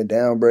Jefferson went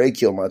down, bro, it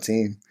killed my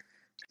team.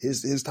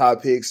 His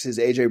top picks, his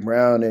A.J.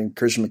 Brown and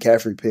Christian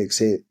McCaffrey picks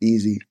hit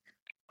easy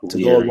to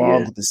go Yeah, along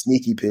yeah. with the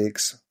sneaky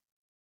picks.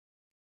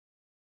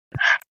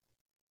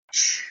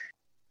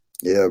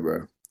 Yeah,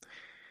 bro.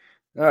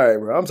 All right,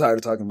 bro. I'm tired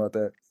of talking about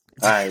that.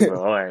 All right,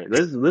 bro. All right,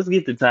 let's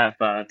get the top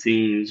five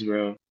teams,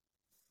 bro.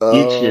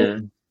 Get your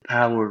um,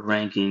 power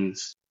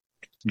rankings.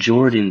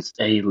 Jordan's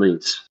A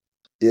list.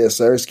 yeah,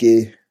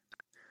 Sirski.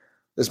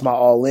 It's my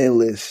all-in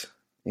list.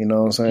 You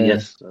know what I'm saying?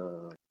 Yes,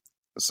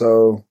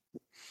 So,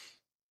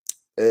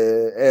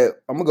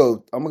 I'm gonna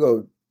go. I'm gonna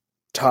go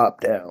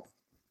top down.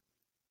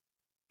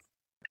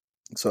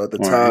 So at the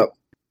all right. top,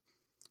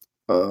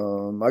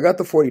 I got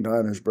the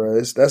 49ers,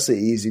 bro. That's an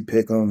easy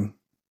pick 'em.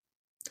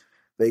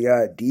 They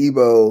got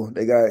Debo.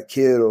 They got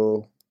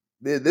Kittle.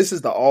 This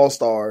is the all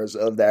stars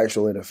of the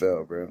actual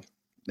NFL, bro.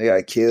 They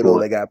got Kittle.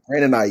 Boy, They got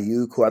Brandon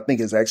Ayuk, who I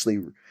think is actually,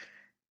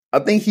 I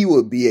think he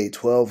would be a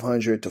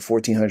 1,200 to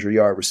 1,400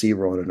 yard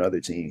receiver on another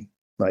team.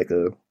 Like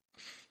a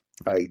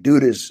like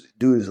dude is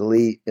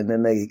elite. And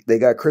then they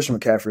got Christian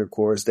McCaffrey, of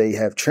course. They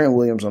have Trent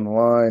Williams on the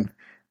line.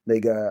 They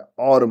got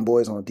all them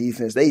boys on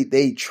defense.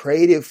 They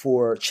traded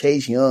for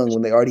Chase Young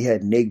when they already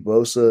had Nick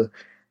Bosa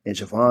and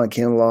Javon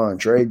Kinlaw and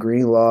Dre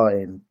Greenlaw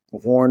and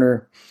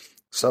Warner.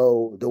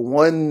 So the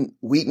one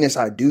weakness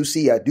I do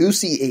see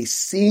a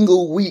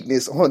single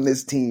weakness on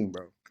this team,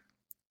 bro.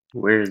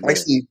 where is that?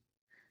 Actually,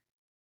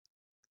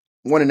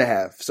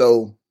 1.5.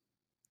 So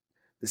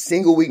the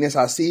single weakness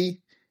I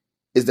see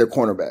is their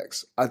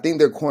cornerbacks. I think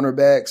their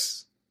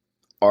cornerbacks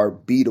are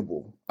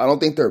beatable. I don't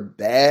think they're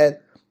bad,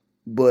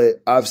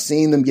 but I've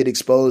seen them get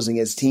exposed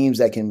against teams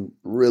that can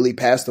really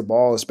pass the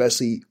ball,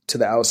 especially to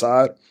the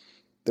outside.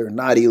 They're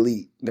not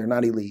elite. They're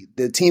not elite.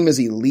 The team is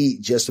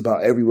elite just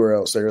about everywhere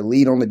else. They're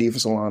elite on the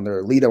defensive line. They're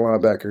elite at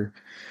linebacker,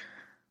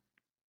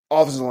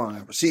 offensive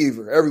line,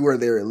 receiver. Everywhere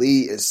they're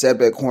elite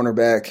except at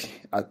cornerback.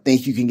 I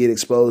think you can get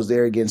exposed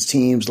there against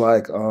teams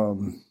like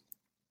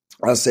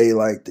I say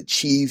like the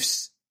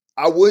Chiefs.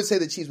 I would say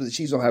the Chiefs, but the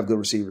Chiefs don't have good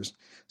receivers.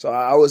 So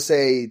I would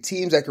say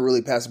teams that can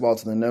really pass the ball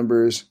to the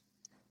numbers.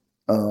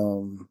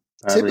 Probably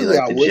Typically,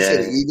 like I the would say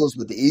the Jazz. Eagles,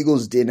 but the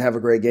Eagles didn't have a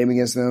great game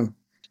against them.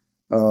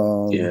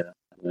 Um, Yeah,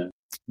 yeah.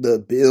 the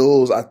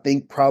Bills, I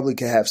think, probably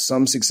could have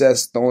some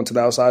success throwing to the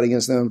outside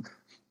against them.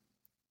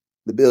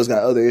 The Bills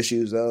got other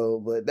issues though,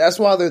 but that's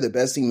why they're the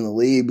best team in the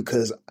league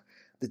because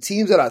the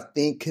teams that I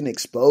think can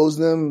expose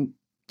them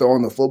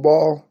throwing the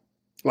football,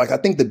 like I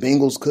think the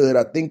Bengals could,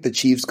 I think the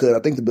Chiefs could, I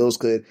think the Bills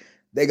could.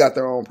 They got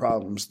their own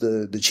problems.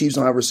 The Chiefs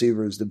don't have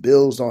receivers. The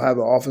Bills don't have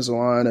an offensive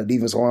line, a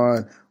defensive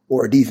line,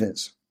 or a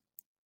defense.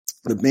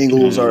 The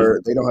Bengals Hmm.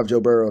 are they don't have Joe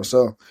Burrow.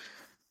 So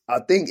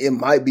I think it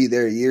might be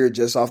their year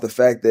just off the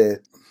fact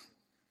that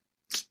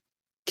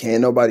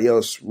can nobody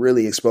else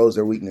really expose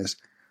their weakness.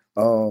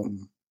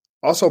 Um,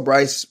 Also,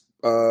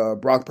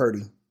 Brock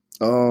Purdy.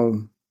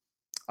 Um,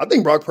 I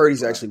think Brock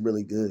Purdy's Right. actually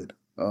really good.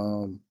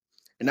 And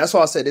that's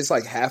why I said it's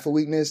like half a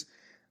weakness.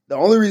 The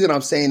only reason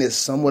I'm saying it's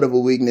somewhat of a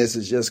weakness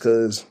is just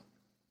because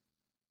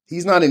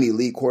he's not an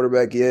elite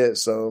quarterback yet.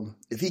 So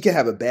if he can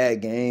have a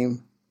bad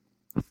game,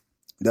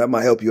 that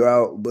might help you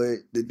out. But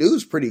the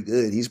dude's pretty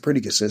good. He's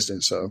pretty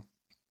consistent. So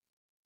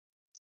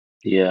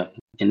Yeah,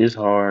 and it's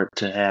hard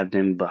to have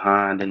them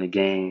behind in the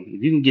game.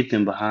 If you can get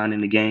them behind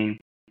in the game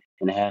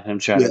and have him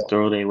try yeah, to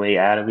throw their way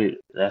out of it,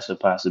 that's a yeah,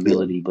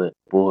 possibility. But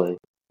boy,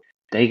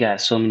 they got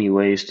so many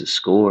ways to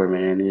score,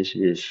 man. It's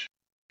it's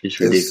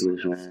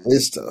ridiculous, man.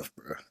 it's tough,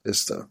 bro.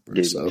 It's tough,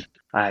 bro. So Ridiculous.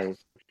 I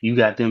You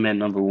got them at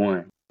number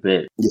one.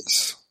 Bet.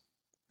 yes.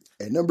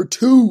 And number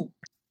two,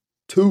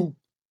 two,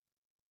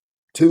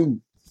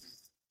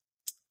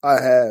 I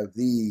have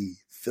the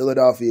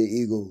Philadelphia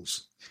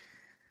Eagles.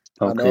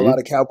 I know a Okay. lot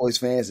of Cowboys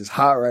fans is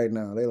hot right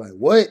now. They like,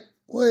 what?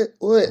 What?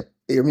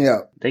 Hear me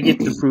out. They get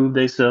to prove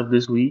themselves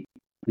this week.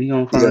 We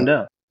gonna Yeah, find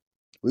out.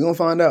 we're gonna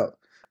find out.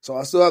 So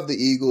I still have the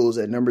Eagles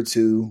at number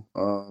two,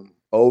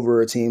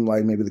 over a team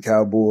like maybe the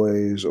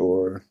Cowboys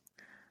or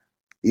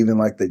even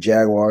like the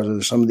Jaguars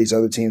or some of these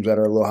other teams that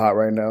are a little hot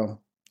right now.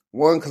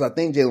 One, because I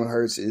think Jalen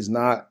Hurts is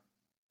not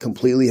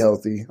completely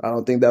healthy. I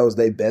don't think that was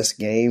their best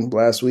game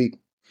last week.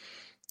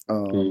 I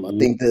Hmm.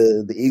 think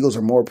the Eagles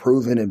are more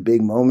proven in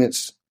big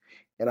moments.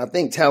 And I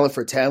think talent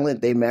for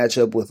talent, they match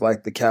up with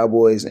like the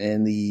Cowboys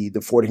and the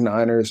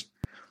 49ers.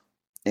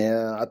 And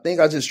I think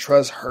I just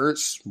trust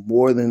Hurts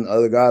more than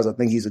other guys. I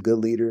think he's a good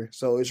leader.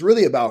 So it's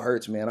really about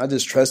Hurts, man. I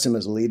just trust him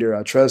as a leader.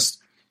 I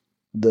trust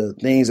the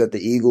things that the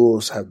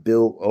Eagles have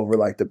built over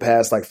like the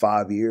past like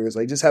 5 years.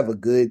 They just have a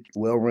good,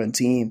 well-run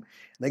team.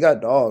 They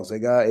got dogs. They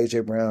got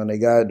AJ Brown. They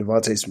got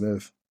Devontae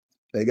Smith.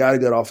 They got a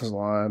good offensive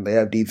line. They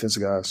have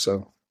defensive guys.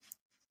 So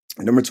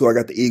number two, I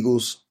got the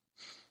Eagles.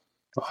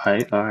 All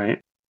right, all right.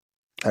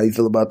 How you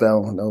feel about that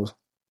one? Those?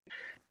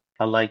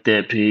 I like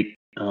that pick.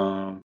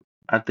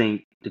 I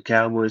think the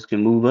Cowboys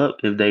can move up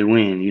if they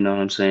win. You know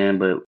what I'm saying?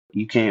 But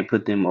you can't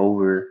put them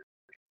over.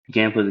 You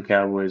can't put the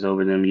Cowboys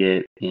over them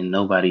yet, and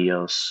nobody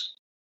else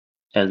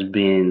has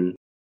been.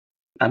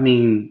 I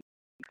mean,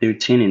 they're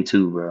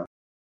 10-2, bro,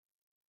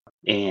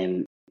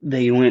 and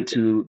they went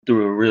through a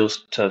real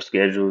tough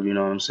schedule. You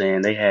know what I'm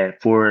saying? They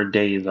had 4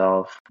 days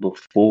off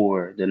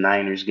before the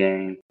Niners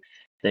game.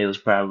 They was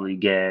probably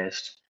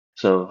gassed.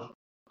 So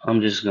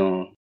I'm just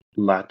gonna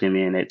lock them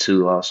in at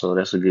two. Also,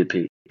 that's a good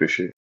pick for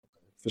sure.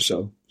 For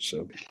sure. For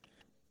sure.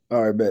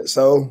 All right, bet.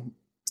 So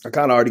I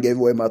kind of already gave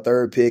away my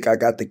third pick. I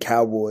got the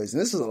Cowboys,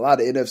 and this is a lot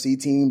of NFC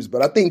teams,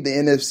 but I think the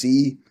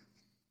NFC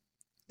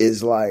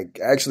is like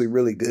actually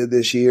really good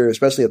this year,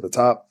 especially at the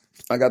top.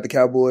 I got the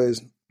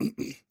Cowboys.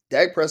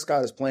 Dak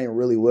Prescott is playing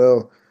really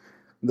well.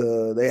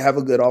 They have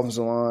a good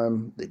offensive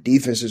line. The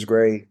defense is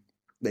great.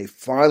 They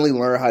finally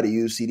learn how to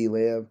use CD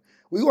Lamb.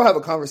 We will have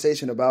a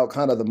conversation about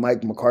kind of the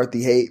Mike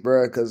McCarthy hate,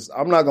 bro, because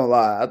I'm not gonna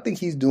lie, I think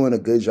he's doing a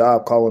good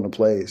job calling the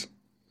plays.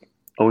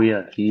 Oh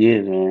yeah, he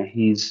is, man.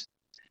 He's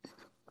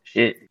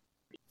shit.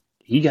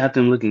 He got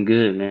them looking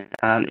good, man.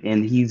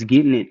 And he's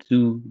getting it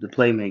to the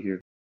playmaker.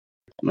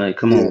 Like,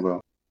 come Yeah. on,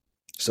 bro.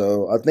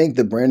 So I think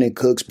the Brandon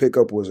Cooks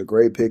pickup was a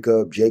great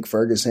pickup. Jake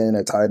Ferguson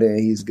at tight end,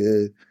 he's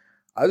good.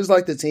 I just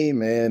like the team,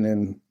 man,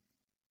 and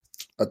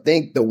I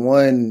think the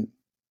one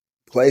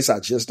place I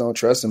just don't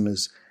trust him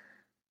is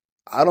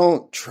I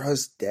don't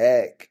trust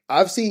Dak.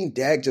 I've seen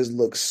Dak just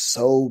look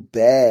so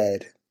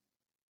bad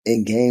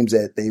in games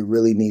that they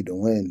really need to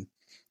win.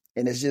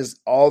 And it's just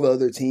all the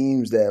other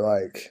teams that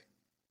like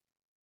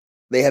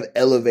they have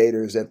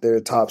elevators at their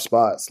top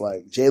spots.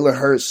 Like Jalen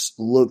Hurts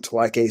looked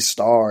like a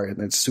star in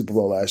the Super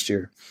Bowl last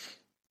year.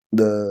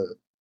 The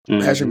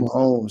Patrick Hmm.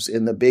 Mahomes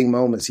in the big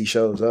moments he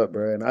shows up,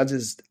 bro. And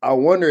I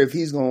wonder if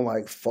he's gonna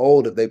like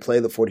fold if they play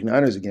the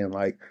 49ers again.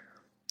 Like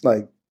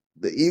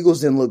the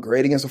Eagles didn't look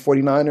great against the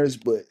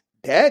 49ers, but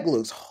Dak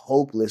looks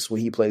hopeless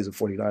when he plays the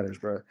 49ers,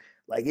 bro.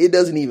 Like it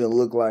doesn't even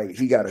look like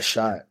he got a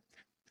shot.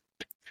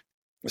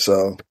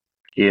 So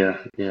Yeah,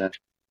 yeah.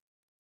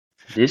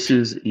 This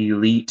is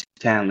elite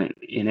talent.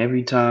 And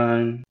every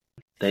time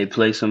they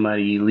play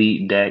somebody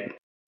elite, Dak,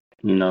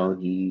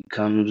 he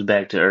comes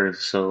back to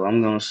earth. So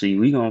I'm gonna see.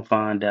 We gonna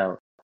find out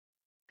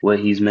what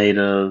he's made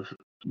of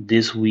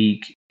this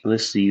week.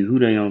 Let's see who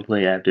they gonna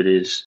play after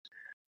this.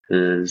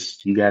 Because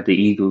you got the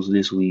Eagles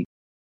this week.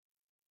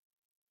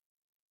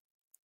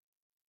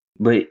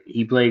 But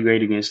he played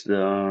great against the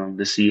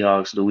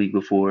Seahawks the week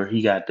before.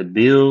 He got the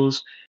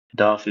Bills,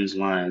 Dolphins,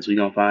 Lions. We're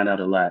gonna find out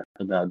a lot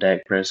about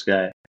Dak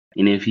Prescott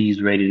and if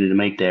he's ready to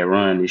make that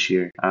run this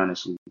year,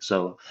 honestly.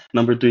 So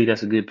number 3,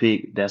 that's a good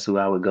pick. That's who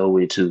I would go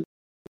with too.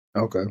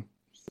 okay.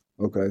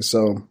 Okay.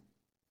 So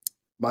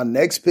my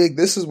next pick,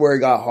 this is where it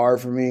got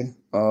hard for me.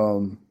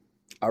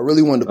 I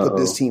really wanted to put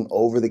this Uh-oh. team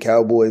over the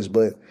Cowboys,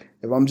 but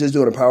if I'm just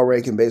doing a power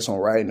ranking based on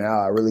right now,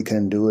 I really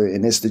couldn't do it.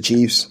 And it's the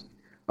Chiefs.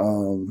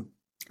 Um,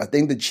 I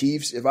think the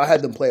Chiefs, if I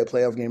had them play a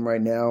playoff game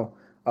right now,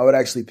 I would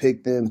actually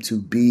pick them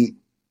to beat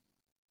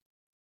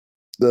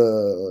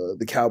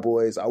the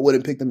Cowboys. I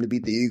wouldn't pick them to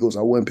beat the Eagles.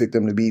 I wouldn't pick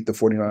them to beat the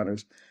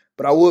 49ers.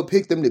 But I would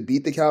pick them to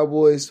beat the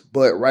Cowboys.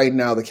 But right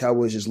now the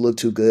Cowboys just look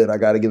too good. I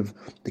gotta give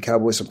the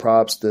Cowboys some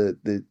props.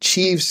 The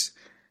Chiefs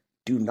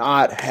do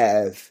not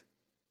have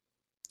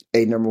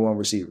a number one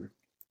receiver.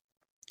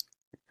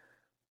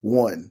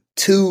 One.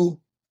 Two,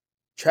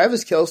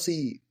 Travis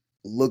Kelce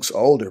looks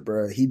older,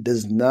 bro. He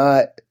does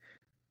not.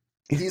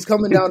 He's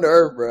coming down to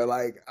earth, bro.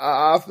 Like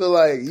I feel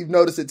like you've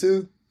noticed it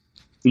too.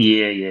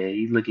 Yeah, yeah.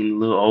 He's looking a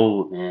little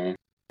old, man.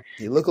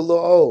 He look a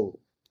little old.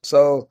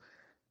 So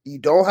you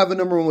don't have a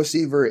number one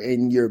receiver,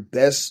 and your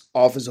best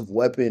offensive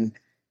weapon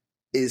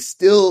is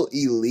still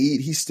elite.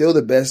 He's still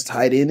the best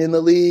tight end in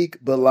the league,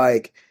 but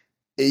like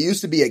it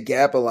used to be a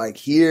gap of like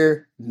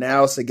here.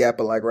 Now it's a gap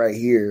of like right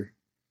here.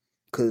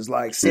 Cause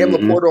like Sam Hmm.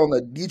 Laporta on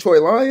the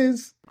Detroit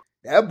Lions,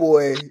 that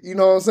boy, you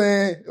know what I'm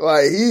saying?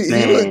 Like he looked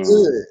Man,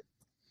 good.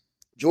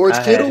 George I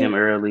had Kittle, him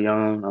early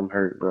on. I'm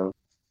hurt, bro.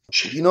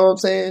 you know what I'm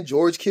saying?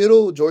 George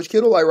Kittle,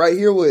 like right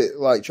here with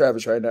like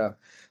Travis right now.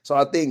 So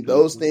I think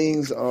those Mhm.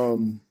 things,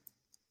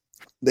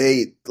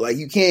 they like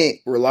you can't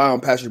rely on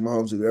Patrick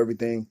Mahomes to do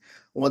everything.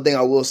 One thing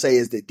I will say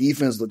is the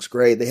defense looks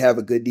great. They have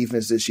a good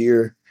defense this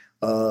year.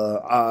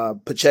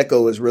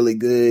 Pacheco is really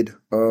good.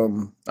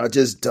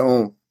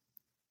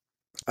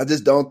 I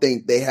just don't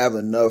think they have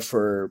enough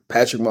for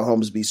Patrick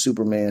Mahomes to be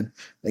Superman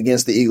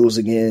against the Eagles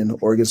again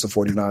or against the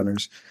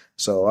 49ers.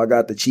 So I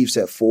got the Chiefs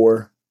at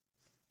 4.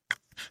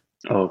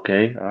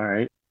 Okay, all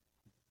right.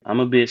 I'm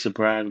a bit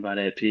surprised by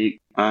that pick,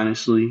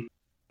 honestly.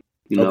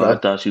 I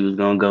Okay. thought you was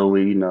gonna go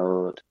with,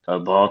 a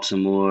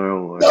Baltimore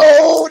or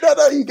No,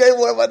 you gave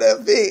away my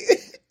damn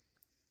pick.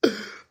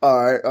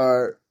 All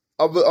right.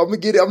 I'm gonna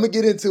get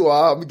into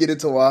why. I'm gonna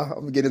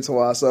get into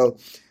why. So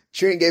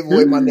Trent gave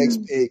away my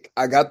next pick.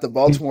 I got the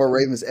Baltimore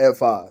Ravens at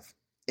 5.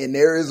 And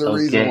there is a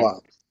reason okay.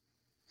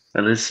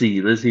 why. Let's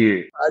see. Let's hear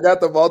it. I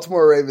got the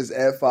Baltimore Ravens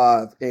at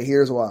 5, and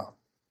here's why.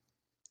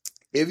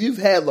 If you've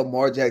had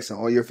Lamar Jackson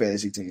on your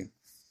fantasy team,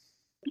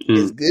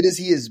 as Mm, good as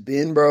he has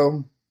been,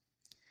 bro,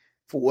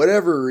 for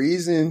whatever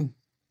reason,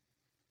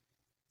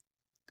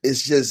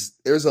 it's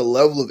just there's a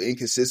level of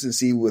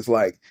inconsistency with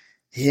like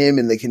him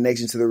and the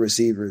connection to the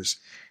receivers.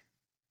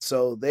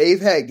 So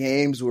they've had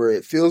games where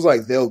it feels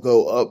like they'll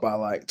go up by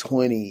like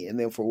 20, and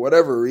then for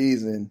whatever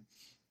reason,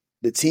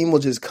 the team will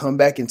just come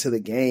back into the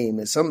game.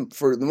 And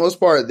for the most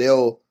part,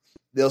 they'll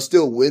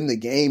still win the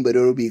game, but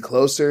it'll be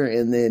closer.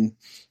 And then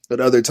at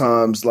other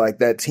times, like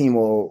that team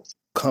will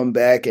come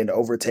back and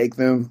overtake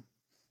them.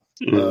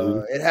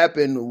 mm, It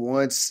happened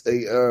once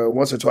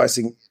or twice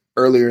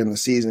earlier in the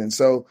season.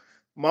 So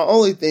My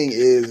only thing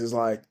is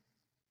like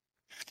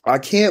I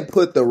can't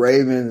put the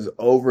Ravens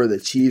over the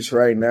Chiefs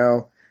right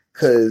now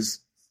because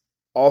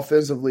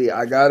offensively,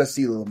 I gotta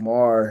see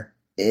Lamar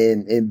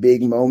in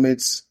big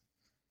moments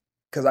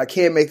because I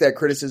can't make that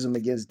criticism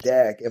against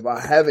Dak if I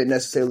haven't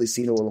necessarily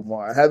seen it with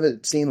Lamar. I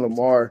haven't seen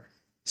Lamar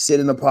sit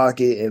in the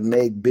pocket and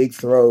make big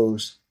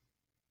throws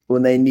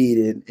when they need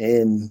it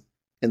in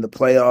the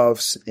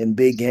playoffs in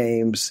big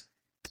games.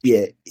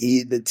 Yeah,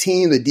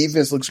 the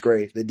defense looks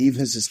great. The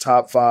defense is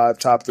top 5,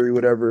 top 3,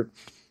 whatever.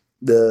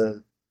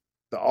 The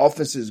the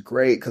offense is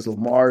great because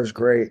Lamar is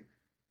great,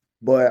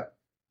 but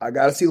I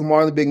got to see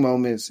Lamar in the big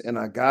moments, and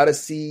I got to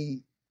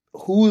see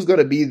who's going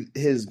to be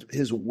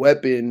his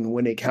weapon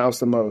when it counts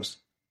the most.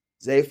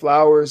 Zay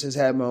Flowers has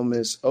had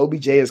moments.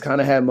 OBJ has kind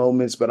of had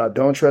moments, but I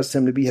don't trust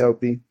him to be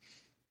healthy.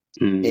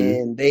 Hmm.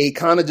 And they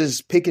kind of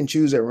just pick and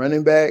choose at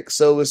running back,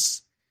 so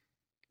it's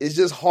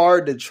just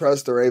hard to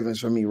trust the Ravens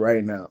for me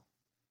right now.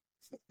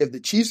 If the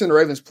Chiefs and the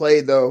Ravens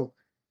played, though,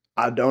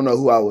 I don't know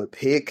who I would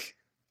pick,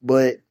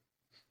 but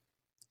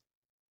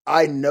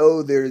I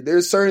know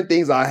there's certain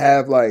things I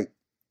have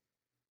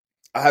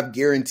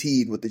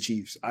guaranteed with the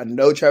Chiefs. I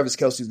know Travis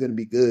Kelce's going to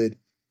be good.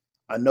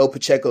 I know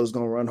Pacheco's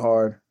going to run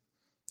hard.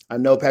 I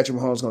know Patrick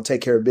Mahomes is going to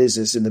take care of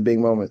business in the big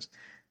moments.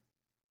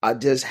 I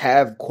just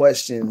have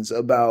questions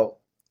about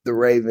the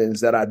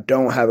Ravens that I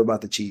don't have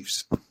about the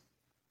Chiefs.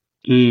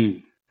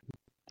 Mm,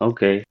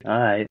 okay. All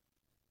right.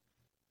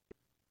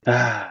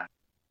 Ah,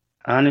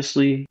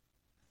 honestly,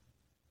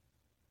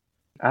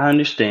 I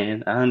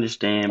understand,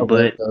 Okay,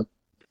 but okay.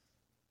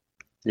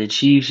 the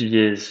Chiefs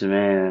just,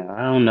 man,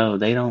 I don't know.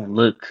 They don't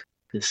look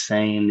the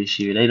same this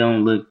year. They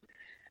don't look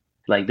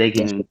like they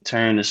can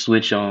turn the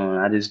switch on.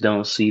 I just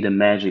don't see the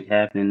magic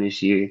happening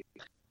this year.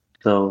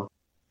 So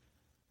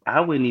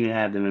I wouldn't even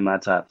have them in my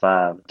top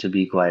five, to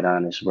be quite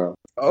honest, bro.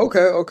 Okay,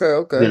 okay, I'm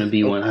okay, gonna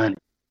be okay. 100.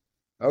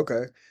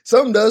 Okay.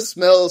 Something does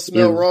smell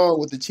You wrong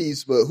with the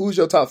Chiefs, but who's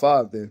your top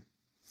 5 then?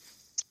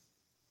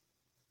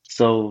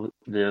 so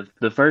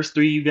the first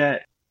three you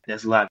got,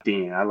 that's locked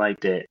in. I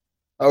like that.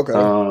 Okay,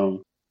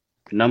 Um,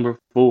 number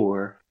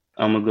four,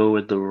 I'm gonna go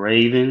with the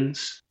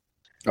Ravens,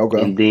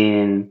 okay. and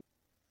then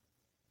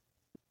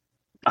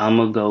I'm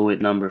gonna go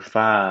with number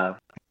five.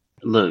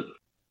 Look,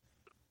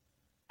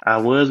 I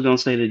was gonna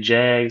say the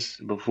Jags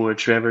before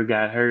Trevor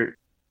got hurt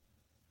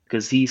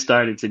because he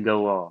started to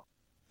go off,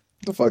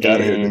 Get the fuck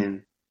out of here, nigga.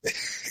 and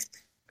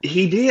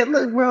he did.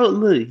 Look, bro,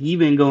 look, he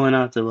been going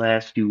out the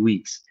last few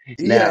weeks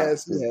He now,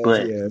 has, he has, he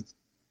but has.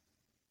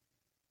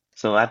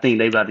 so I think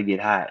they about to get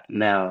hot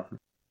now,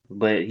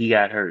 but he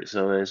got hurt,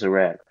 so it's a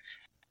wrap.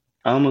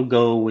 I'm gonna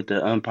go with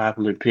the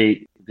unpopular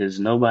pick because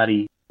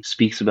nobody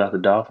speaks about the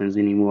Dolphins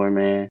anymore,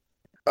 man.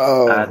 I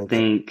Oh,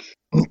 think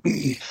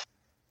okay.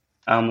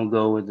 I'm gonna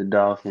go with the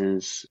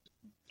Dolphins.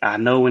 I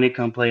know when it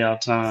come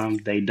playoff time,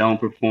 they don't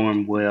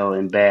perform well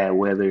in bad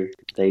weather.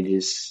 They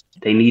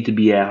need to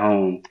be at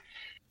home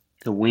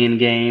to win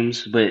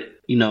games, but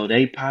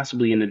they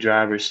possibly in the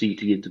driver's seat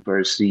to get the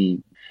first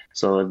seed.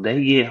 So if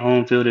they get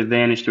home field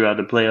advantage throughout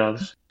the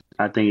playoffs,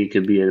 I think it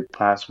could be a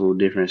possible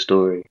different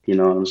story. You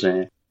know what I'm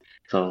saying?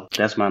 So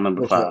that's my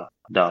number Okay. five,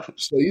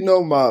 Dolphins.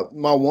 So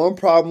my one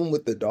problem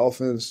with the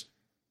Dolphins,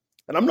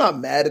 and I'm not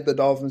mad at the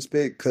Dolphins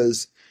pick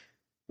because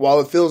while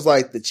it feels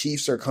like the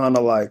Chiefs are kind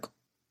of like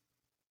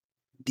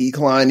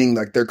declining,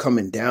 like they're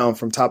coming down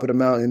from top of the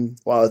mountain,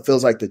 while it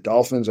feels like the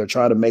Dolphins are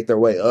trying to make their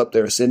way up,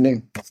 they're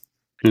ascending.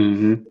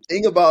 Mm-hmm. The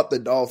thing about the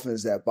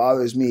Dolphins that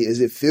bothers me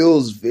is it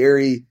feels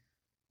very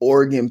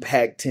Oregon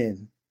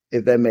Pac-10,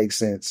 if that makes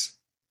sense.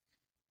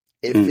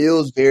 It Mm,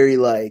 feels very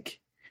like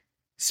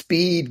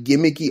speed,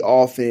 gimmicky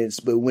offense,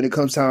 but when it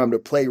comes time to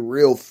play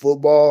real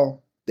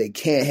football, they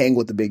can't hang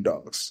with the big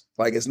dogs.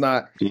 Like mm, it's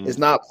not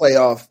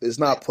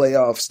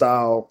playoff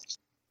style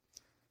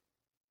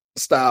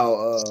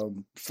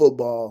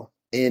football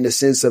in the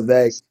sense of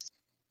that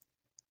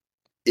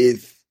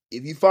if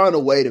you find a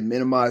way to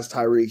minimize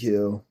Tyreek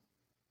Hill,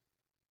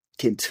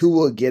 can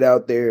Tua get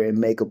out there and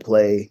make a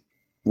play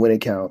when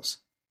it counts?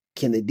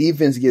 Can the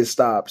defense get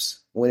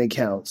stops when it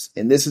counts?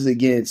 And this is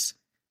against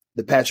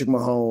the Patrick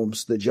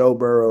Mahomes, the Joe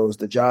Burrows,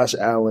 the Josh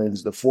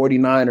Allens, the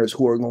 49ers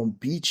who are going to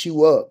beat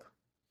you up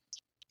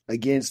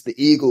against the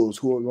Eagles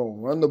who are going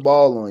to run the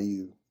ball on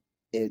you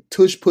and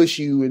tush push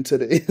you into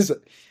the inside.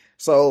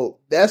 So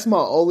that's my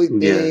only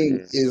yeah, thing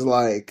yeah. is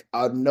like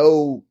I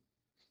know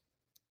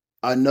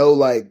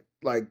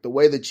like the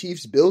way the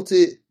Chiefs built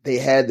it, they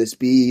had the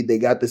speed, they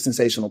got the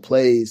sensational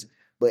plays,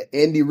 but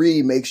Andy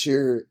Reid makes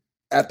sure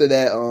after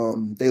that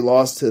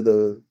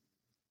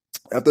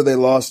after they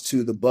lost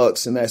to the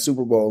Bucks in that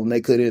Super Bowl and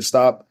they couldn't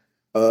stop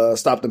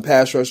them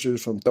pass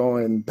rushers from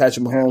throwing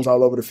Patrick Mahomes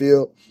all over the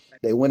field.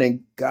 They went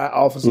and got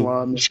offensive Mm,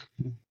 linemen.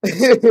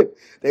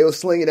 They were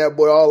slinging that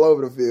boy all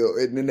over the field,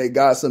 and then they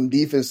got some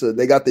defense.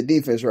 They got the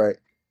defense right.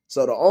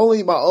 So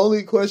my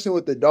only question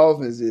with the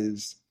Dolphins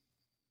is,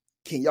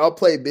 can y'all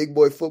play big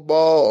boy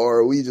football, or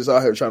are we just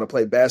out here trying to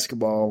play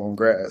basketball on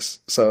grass?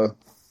 So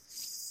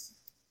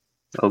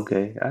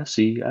okay, I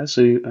see.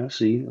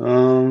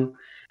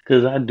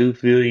 Because I do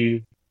feel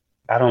you.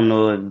 I don't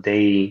know if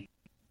they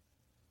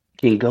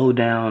can go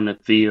down the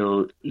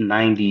field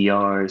 90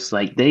 yards.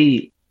 Like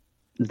they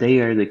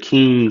are the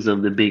kings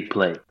of the big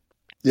play.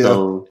 Yeah.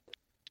 So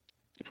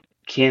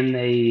can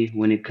they,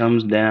 when it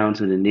comes down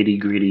to the nitty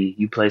gritty,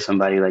 you play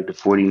somebody like the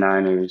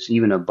 49ers,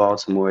 even a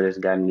Baltimore that's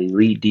got an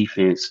elite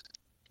defense,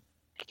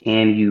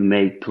 can you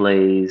make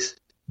plays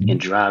and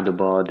drive the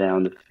ball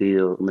down the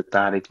field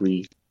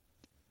methodically?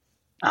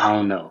 I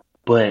don't know.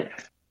 But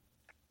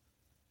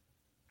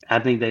I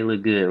think they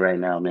look good right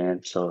now, man.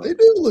 They So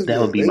do look that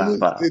would good. be my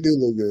five. They do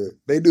look good.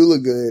 They do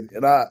look good.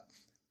 And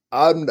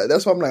I'm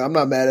that's why I'm like I'm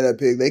not mad at that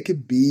pick. They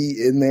could be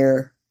in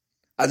there.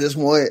 I just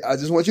want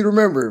you to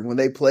remember when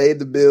they played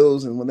the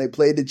Bills and when they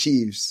played the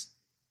Chiefs,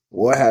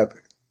 what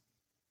happened?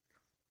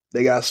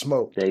 They got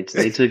smoked. They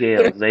took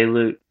L's. They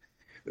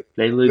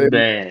they look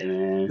bad,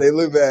 man. they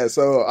look bad.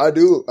 So I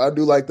do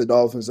like the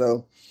Dolphins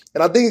though.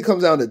 And I think it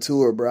comes down to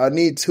Tua, bro. I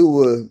need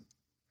Tua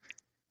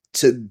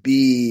to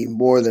be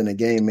more than a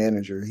game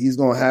manager. He's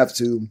gonna have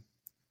to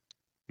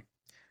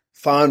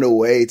find a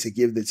way to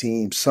give the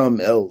team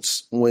some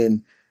else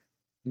when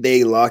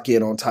they lock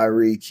in on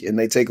Tyreek and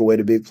they take away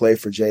the big play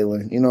for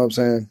Jalen. You know what I'm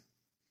saying?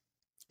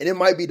 And it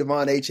might be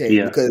Devon Achane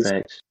Yeah, because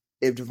facts.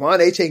 if Devon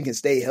Achane can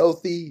stay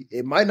healthy,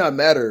 it might not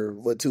matter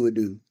what Tua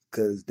do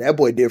because that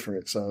boy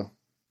different. So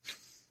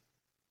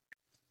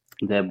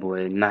That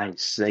boy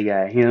nice. They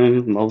got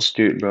him,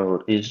 Mostert,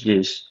 bro. yeah,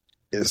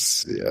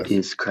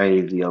 It's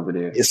crazy over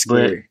there. it's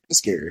But scary. It's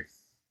scary.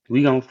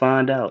 we gonna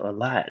find out a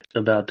lot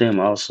about them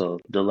also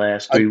the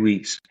last I, 3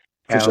 weeks.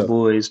 for sure.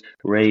 Cowboys,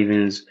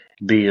 Ravens,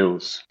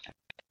 Bills.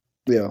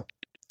 Yeah.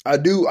 I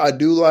do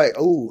like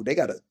they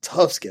got a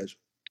tough schedule.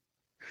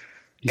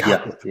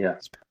 God, Yeah, yeah.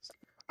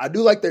 I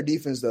do like their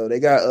defense though. They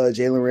got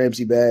Jalen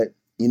Ramsey back.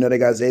 You know, they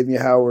got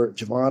Xavier Howard,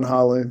 Javon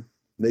Holland.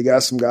 They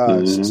got some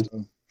guys. hmm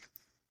So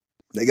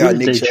they Who got did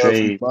Nick they Chubb from the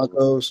trade?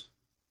 Broncos.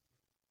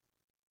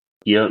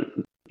 Yep,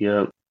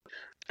 yep.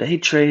 They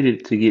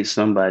traded to get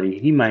somebody.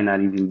 He might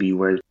not even be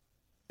worth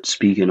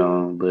speaking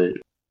on, but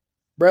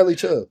Bradley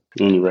Chubb.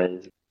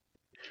 anyways.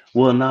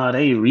 Well, nah,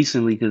 they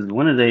recently because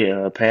one of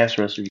their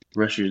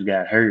rushers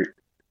got hurt.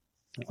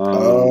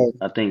 Oh,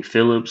 I think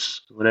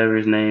Phillips, whatever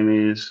his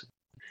name is.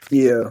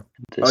 yeah.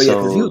 Oh, yeah,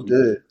 because he was So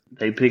good.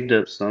 they picked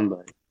up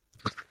somebody.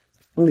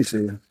 Let me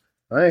see.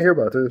 I ain't hear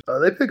about this.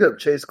 They picked up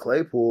Chase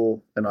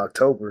Claypool in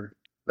October.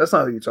 That's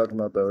not who you're talking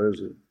about, though, is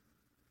it?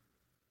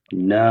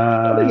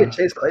 How they get Nah,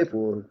 Chase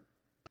Claypool?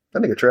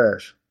 That nigga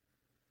trash.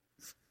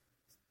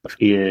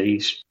 yeah,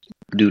 he's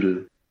due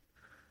to.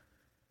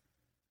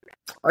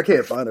 I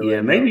can't find it Yeah,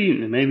 right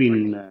now. maybe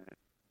not.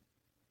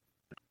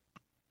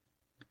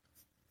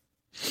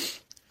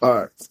 All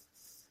right.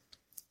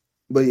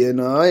 But yeah,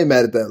 no, I ain't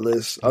mad at that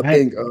list. Right. I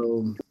think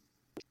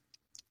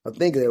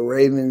that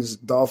Ravens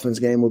Dolphins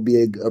game will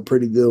be a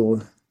pretty good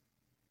one.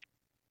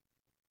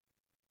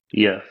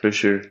 Yeah, for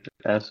sure.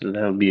 That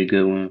would be a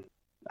good one.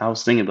 I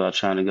was thinking about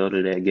trying to go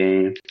to that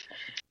game,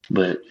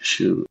 but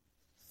shoot,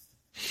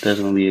 that's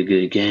gonna be a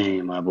good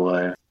game, my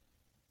boy.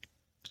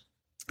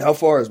 How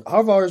far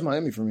is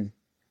Miami from me?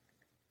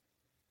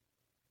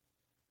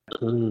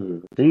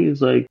 I think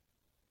it's like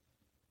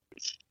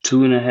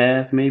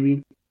 2.5,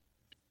 maybe.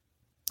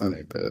 That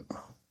ain't bad.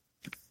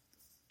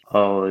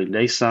 Oh,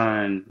 they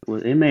signed.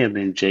 Well, it may have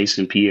been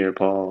Jason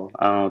Pierre-Paul.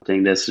 I don't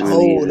think that's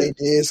really Oh, they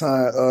did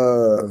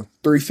sign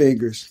Three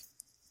Fingers.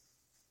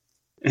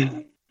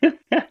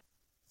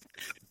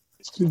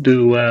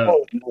 dude.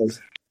 Wow. Oh,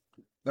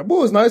 that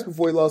boy was nice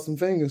before he lost some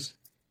fingers.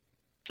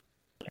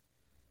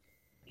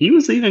 He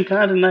was even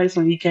kind of nice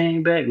when he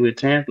came back with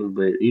Tampa,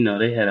 but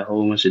they had a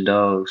whole bunch of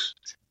dogs,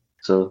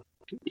 so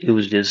it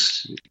was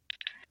just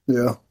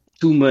Yeah.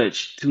 too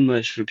much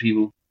for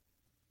people.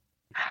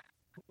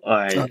 All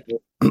right.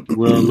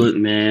 Well, look,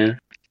 man.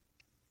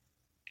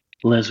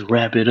 Let's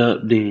wrap it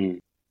up then.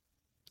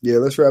 Yeah,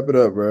 let's wrap it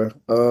up, bro.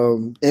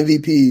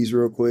 MVPs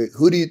real quick.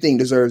 Who do you think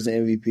deserves the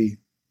MVP?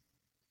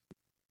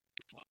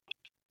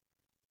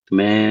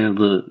 Man,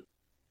 look,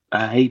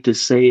 I hate to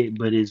say it,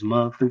 but it's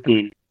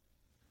motherfucking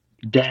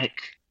Dak,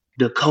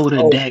 Dakota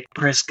Oh, Dak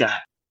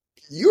Prescott.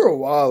 you're a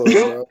wilder,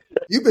 bro.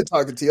 You've been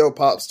talking to your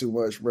pops too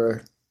much, bro.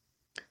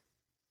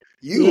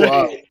 You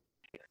wild.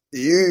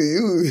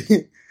 You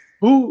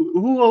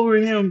Who over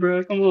him,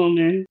 bro? Come on,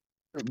 man.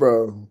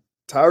 bro.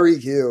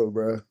 Tyreek Hill,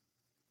 bro.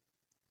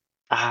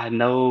 I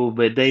know,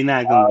 but they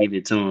not gonna give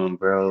it to him,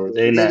 bro.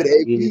 They They gave it not to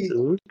gonna give it AP.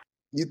 to him.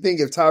 You think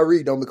if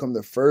Tyreek don't become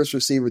the first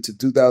receiver to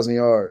 2,000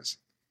 yards,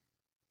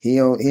 he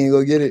ain't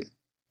gonna get it?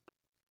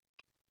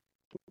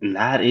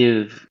 Not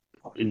if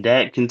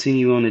Dak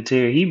continue on the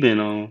tear he been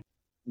on.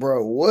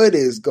 Bro, what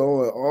is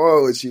going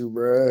on with you,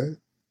 bro?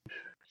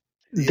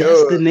 That's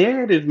Yo, the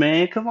narrative,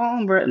 man. Come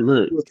on, bro.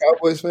 Look, you a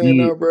Cowboys fan you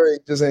now, bro? You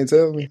just ain't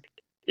telling me.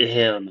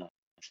 hell no.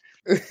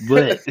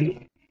 But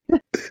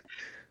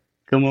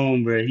come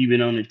on, bro. He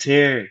been on the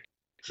tear. He's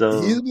So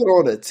been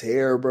on a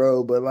tear,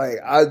 bro, but like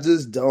I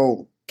just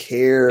don't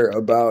care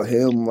about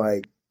him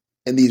like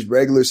in these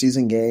regular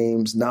season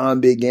games,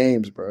 non-big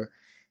games, bro.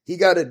 He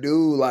got to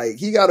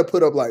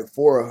put up like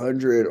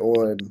 400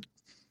 on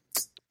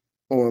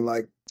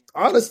like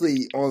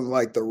honestly, on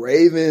like the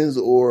Ravens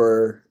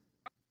or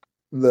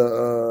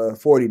the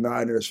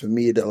 49ers for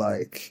me to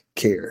like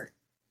care.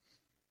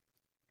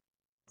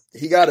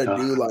 He got to Uh,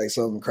 do like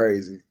something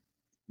crazy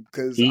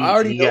because I he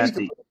already he know he got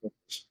can the put a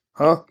finish.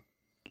 Huh?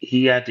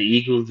 he got the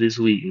Eagles this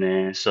week,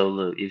 man. So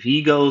look, if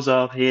he goes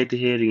off head to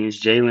head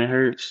against Jalen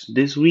Hurts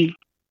this week,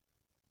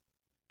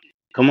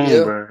 come on,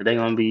 Yeah, bro. They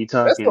gonna be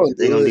that's talking. gonna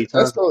They do gonna it. be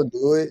talking.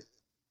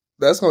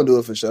 That's gonna do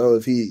it for sure.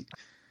 If he,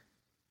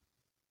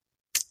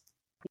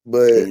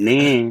 but And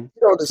then he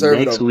don't deserve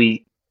it next over.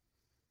 week,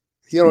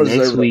 He don't next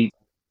deserve it over. week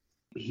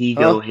he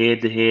Huh? go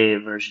head to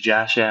head versus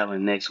Josh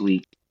Allen next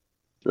week.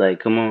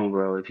 Like, come on,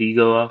 bro. If he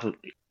go off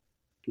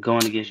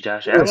going against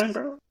Josh Allen,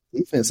 bro,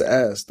 Defense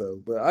ass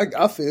though, but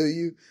I feel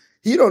you.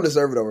 He don't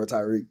deserve it over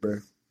Tyreek, bro.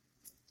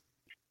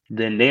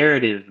 the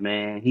narrative,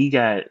 man, he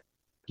got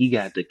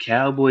the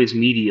Cowboys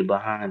media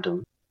behind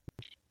him.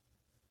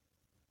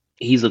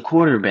 He's a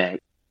quarterback,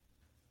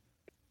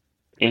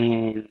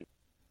 and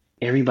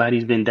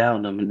everybody's been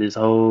doubting him this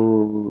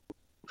whole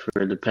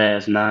for the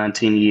past 9,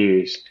 10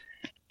 years.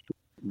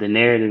 The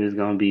narrative is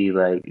gonna be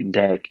like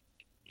Dak,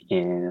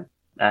 and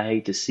I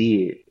hate to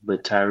see it,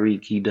 but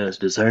Tyreek, he does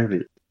deserve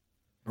it,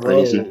 but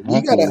it's Bro, not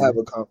we gotta have happening.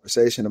 a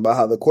conversation about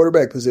how the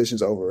quarterback position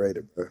is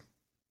overrated, bro.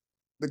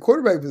 The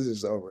quarterback position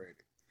is overrated.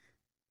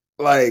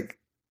 Like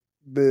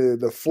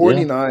the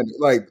Yeah, 49,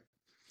 like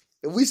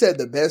if we said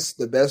the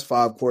best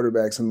five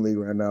quarterbacks in the league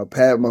right now,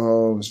 Pat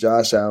Mahomes,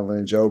 Josh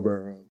Allen, Joe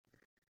Burrow.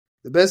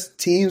 The best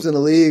teams in the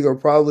league are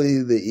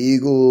probably the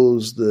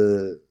Eagles,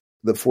 the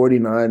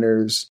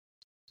 49ers,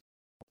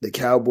 the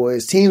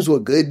Cowboys. Teams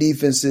with good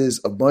defenses,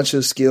 a bunch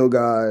of skill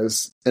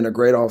guys, and a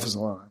great offensive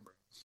line.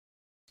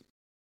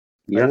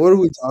 Like, yeah. what are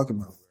we talking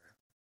about?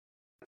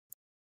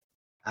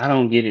 I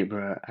don't get it,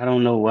 bro. I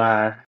don't know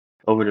why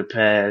over the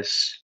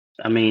past,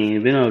 I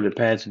mean, been over the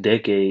past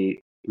decade,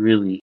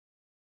 really,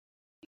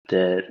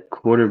 that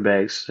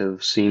quarterbacks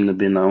have seemed to have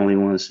been the only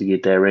ones to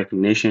get that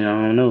recognition. I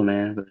don't know,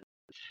 man, but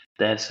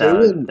that's But it how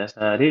wasn't that's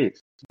how it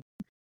is.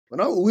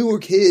 we were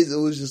kids. It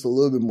was just a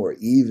little bit more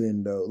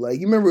even, though. Like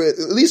you remember, at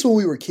least when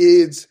we were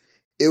kids,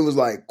 it was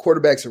like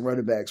quarterbacks and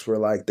running backs were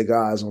like the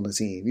guys on the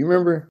team. You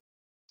remember?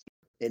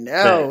 And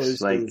now Facts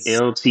it's like just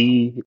LT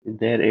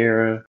that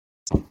era.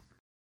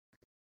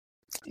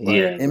 like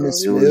Yeah, Emmitt bro, it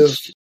Smith,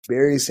 was.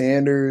 Barry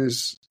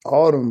Sanders,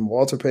 all them,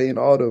 Walter Payton,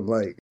 all them.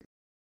 Like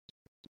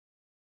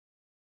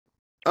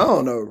I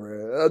don't know,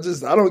 bro.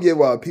 I don't get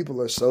why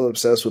people are so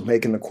obsessed with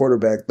making the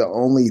quarterback the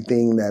only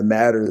thing that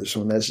matters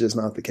when that's just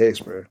not the case,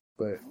 bro.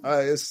 But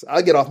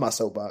I get off my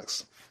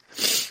soapbox.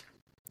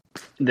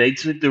 They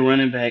took the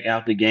running back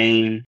out the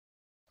game,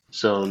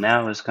 so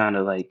now it's kind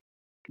of like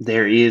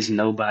there is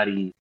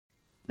nobody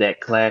that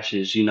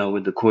clashes,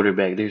 with the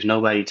quarterback. There's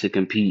nobody to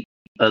compete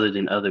other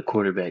than other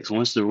quarterbacks.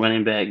 Once the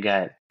running back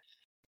got,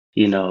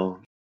 you know,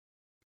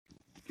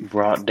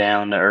 brought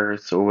down to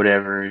earth or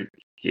whatever,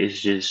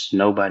 it's just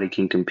nobody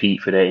can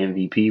compete for that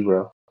MVP,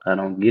 bro. I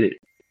don't get it.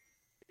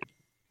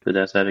 But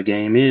that's how the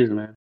game is,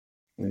 man.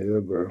 Yeah,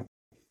 bro.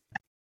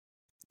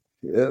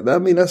 Yeah, I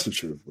mean that's the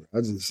truth.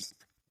 Bro.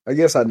 I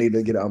guess I need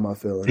to get out my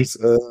feelings.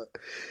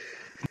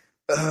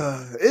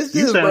 It's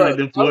You just, sound bro. like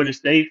the Florida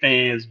State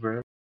fans,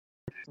 bro.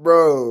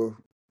 Bro,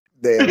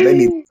 damn, they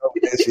need to stop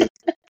that shit.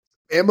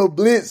 Bama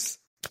Blitz,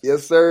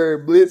 yes sir,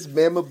 Blitz,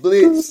 Bama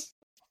Blitz.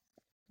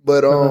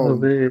 But Oh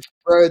man.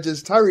 bro,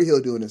 just Tyree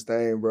Hill doing his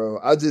thing, bro.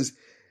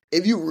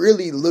 If you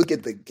really look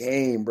at the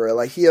game, bro,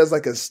 like he has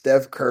like a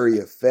Steph Curry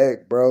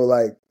effect, bro.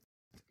 Like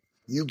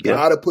you Yeah,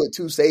 gotta put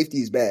two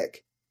safeties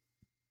back,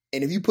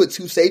 and if you put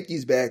two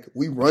safeties back,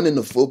 we running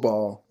the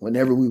football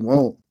whenever we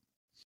want.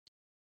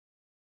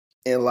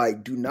 And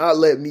like, do not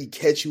let me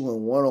catch you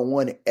in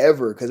 1-on-1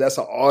 ever, because that's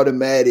an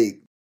automatic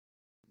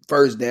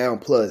first down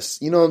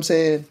plus. You know what I'm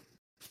saying?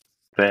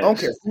 I don't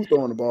care facts. who's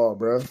throwing the ball,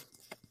 bro.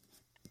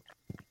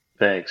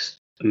 Facts.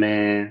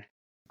 Man,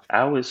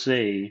 I would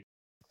say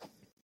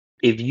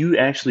if you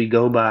actually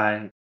go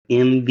by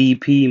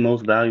MVP,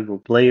 most valuable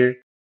player,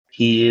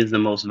 he is the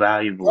most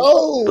valuable.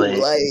 Bro, But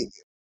like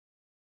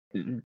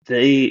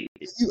they,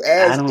 if you I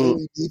ask don't,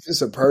 any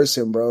defensive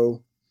person,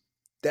 bro,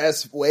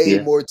 that's way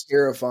yeah, more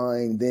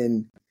terrifying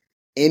than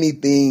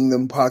anything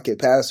them pocket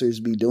passers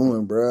be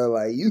doing, bro.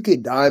 Like you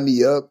could dime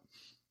me up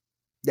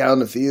down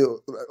the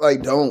field,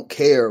 like don't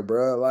care,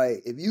 bro.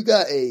 Like if you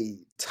got a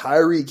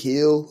Tyreek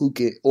Hill who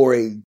can, or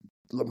a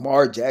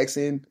Lamar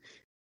Jackson,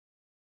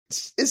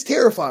 it's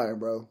terrifying,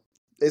 bro.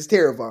 It's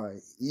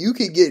terrifying. You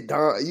can get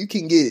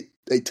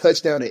a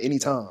touchdown at any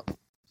time,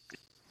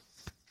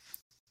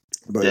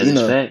 but that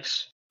is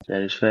facts.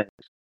 That is facts.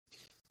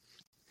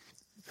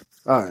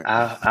 all right,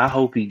 I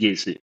hope he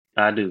gets it.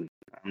 I do.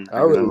 I'm not I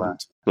gonna really do. lie.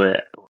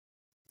 But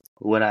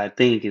what I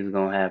think is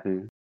gonna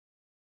happen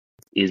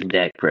is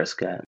Dak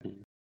Prescott,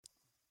 man.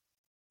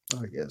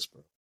 I guess,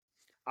 bro.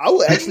 I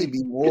would actually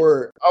be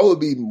more. I would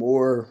be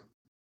more.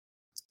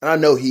 And I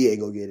know he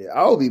ain't gonna get it.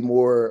 I would be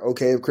more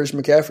okay if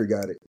Christian McCaffrey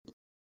got it.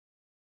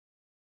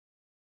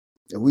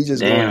 If we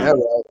just going that Damn.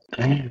 route,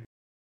 Damn.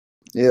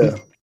 yeah.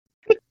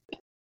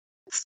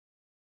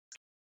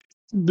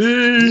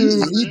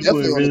 He You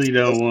definitely on the really team.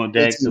 don't That's want a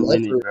Dak to team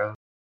win it, effort, bro.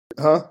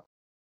 huh?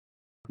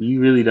 You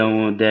really don't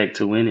want Dak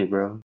to win it,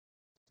 bro.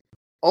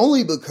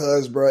 Only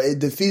because, bro, it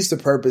defeats the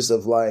purpose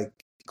of like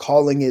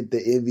calling it the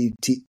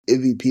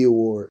MVP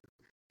award.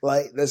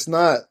 Like that's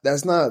not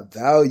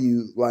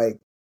value. Like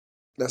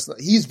that's not.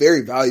 He's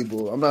very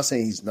valuable. I'm not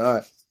saying he's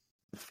not,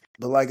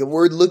 but like if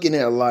we're looking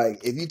at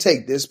like if you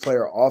take this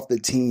player off the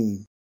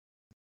team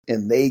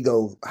and they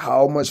go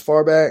how much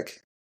far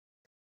back,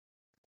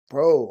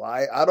 bro?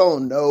 I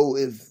don't know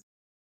if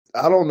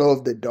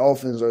the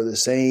Dolphins are the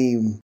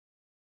same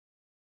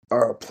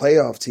or a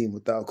playoff team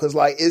without because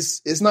like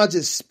it's not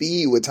just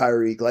speed with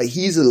Tyreek. Like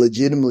he's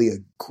legitimately a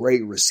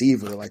great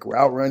receiver, like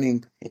route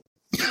running,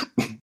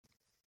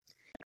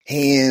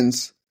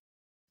 hands,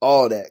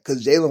 all that.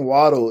 Because Jalen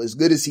Waddle, as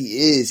good as he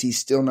is, he's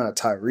still not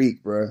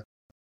Tyreek, bro.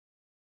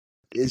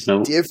 It's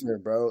Nope.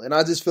 different, bro. And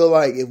I just feel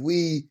like if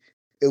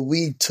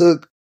we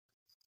took,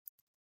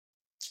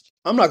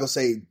 I'm not gonna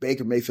say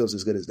Baker Mayfield's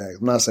as good as that.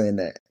 I'm not saying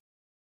that,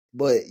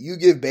 but you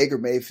give Baker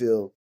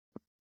Mayfield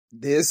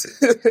this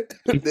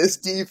this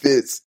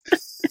defense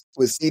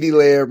with CeeDee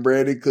Lamb,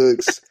 Brandon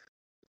Cooks,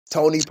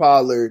 Tony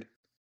Pollard,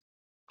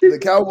 the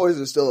Cowboys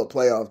are still a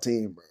playoff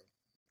team, bro.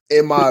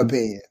 In my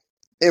opinion.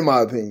 In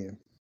my opinion.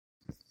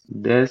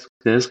 That's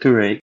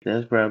correct.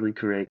 That's probably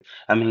correct.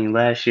 I mean,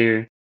 last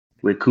year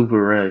with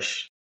Cooper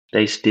Rush,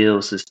 they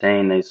still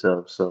sustained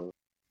themselves. So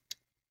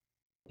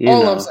you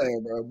All I'm know,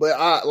 saying, bro. But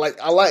I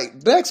like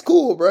Dak's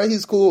cool, bro.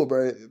 He's cool,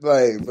 bro.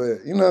 Like, but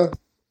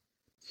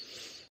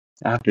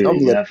I feel I'm a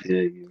you. little, I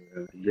feel you,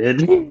 bro.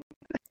 That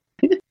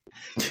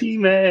he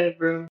mad,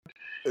 bro.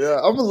 yeah,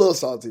 I'm a little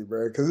salty,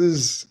 bro,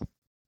 because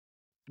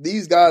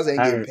these guys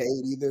ain't getting I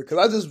paid either.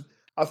 Because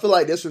I feel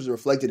like this was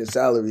reflected in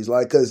salaries,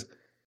 like because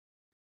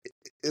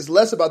it's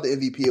less about the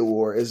MVP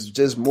award. It's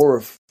just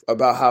more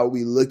about how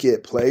we look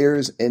at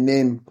players, and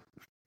then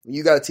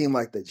you got a team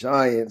like the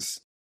Giants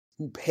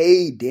who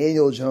paid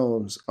Daniel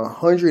Jones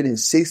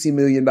 $160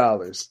 million,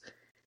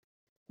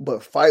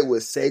 but fight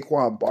with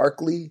Saquon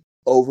Barkley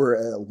over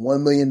a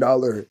 $1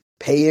 million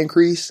pay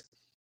increase.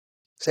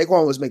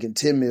 Saquon was making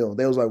 $10 million.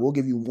 They was like, we'll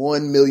give you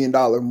 $1 million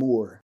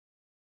more.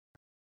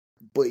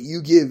 But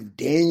you give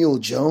Daniel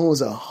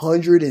Jones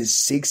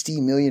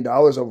 $160 million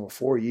over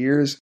 4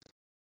 years.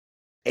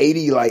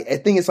 80, like I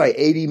think it's like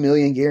 80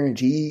 million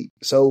guaranteed.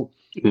 So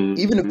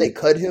even if mm-hmm. they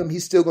cut him,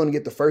 he's still going to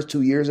get the first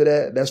 2 years of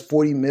that. That's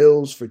 40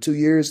 mils for 2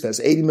 years. That's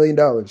 $80 million.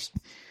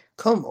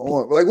 Come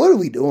on, like what are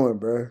we doing,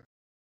 bro?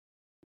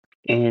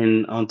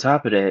 And on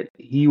top of that,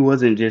 he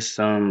wasn't just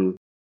some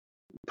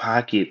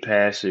pocket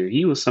passer.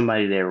 He was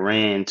somebody that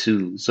ran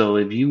too. So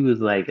if you was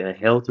like a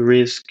health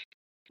risk,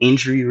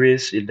 injury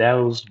risk, if that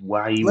was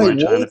why you Like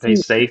weren't trying way to pay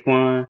too,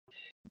 Saquon,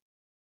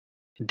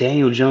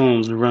 Daniel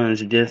Jones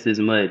runs just as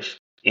much,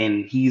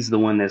 and he's the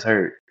one that's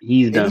hurt.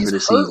 He's and done for he's the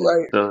hurt. season.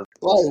 Like, So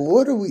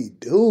what are we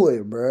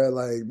doing, bro?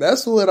 Like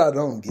that's what I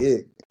don't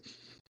get.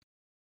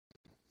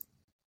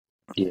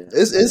 yeah, yeah,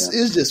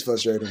 It's just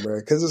frustrating, bro.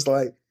 Because it's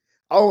like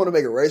I don't want to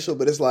make it racial,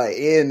 but it's like,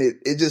 and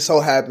it just so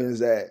happens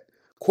that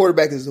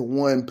quarterback is the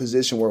one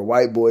position where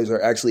white boys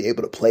are actually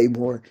able to play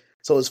more.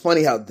 So it's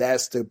funny how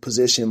that's the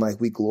position like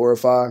we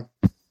glorify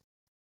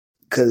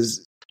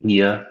because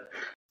yeah.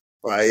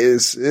 like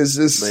it's But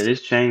just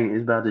it's change.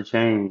 It's about to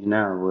change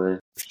now. But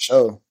for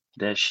sure.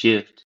 that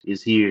shift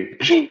is here.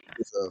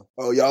 So,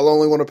 oh, y'all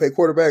only want to play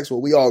quarterbacks?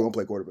 Well, we all gonna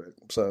play quarterback.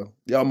 So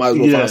y'all might as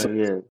well find Yeah, some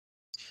yeah.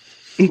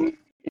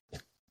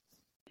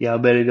 Y'all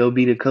better go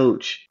be the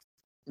coach.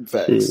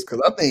 facts Shit.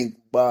 because I think,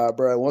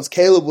 bro, once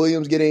Caleb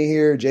Williams get in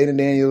here, Jaden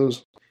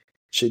Daniels,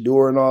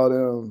 Shador, and all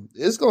them,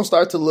 it's gonna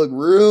start to look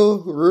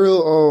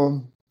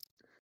real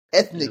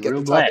It's ethnic at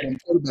real the top of black. them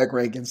quarterback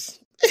rankings.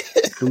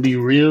 It's gonna be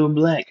real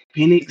black.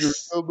 Penix,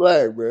 Real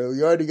black, bro.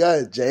 You already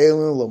got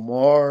Jalen,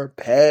 Lamar,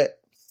 Pat.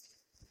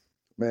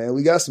 Man,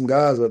 we got some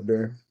guys up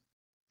there.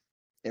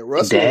 And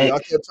Russell, y'all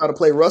Dak. kept trying to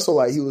play Russell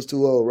like he was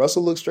too old.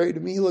 Russell looked straight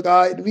to me. He looked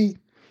all right to me.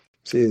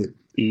 Shit.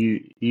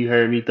 You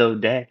heard me throw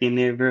Dak in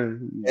there, bro.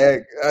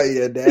 Dak, oh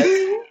yeah, Dak.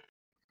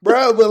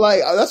 Bro, but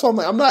like that's why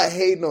I'm not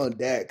hating on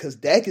Dak because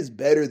Dak is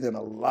better than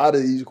a lot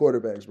of these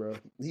quarterbacks, bro.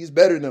 He's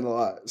better than a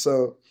lot.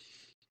 So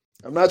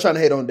I'm not trying to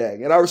hate on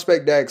Dak. And I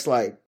respect Dak's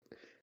like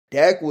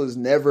Dak was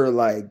never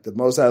like the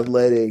most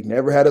athletic,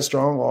 never had a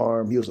strong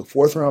arm. He was a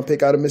 4th round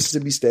pick out of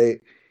Mississippi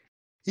State.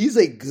 He's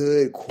a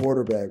good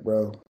quarterback,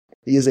 bro.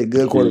 He is a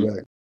good Mm.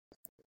 quarterback.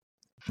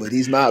 But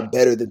he's not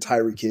better than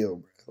Tyreek Hill,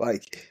 bro.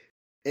 Like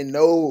in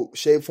no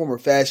shape, form, or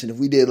fashion, if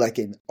we did like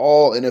an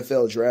all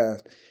NFL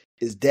draft,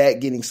 is Dak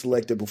getting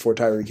selected before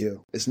Tyreek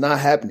Hill? It's not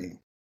happening.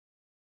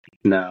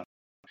 No,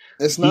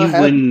 It's he not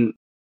happening. wouldn't.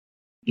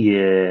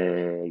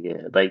 Yeah,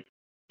 yeah. Like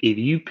if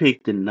you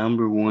pick the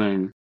number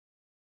one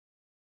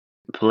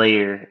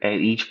player at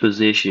each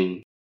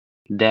position,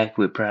 Dak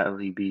would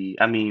probably be.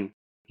 I mean,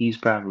 he's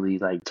probably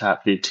like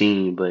top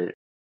 15, but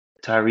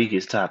Tyreek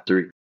is top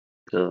three.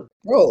 So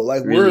Bro,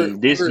 like really,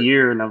 this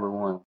year, number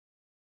one.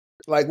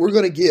 we're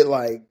gonna get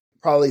like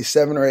probably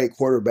 7 or 8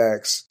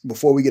 quarterbacks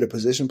before we get a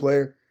position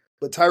player.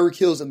 But Tyreek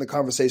Hill's in the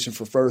conversation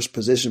for first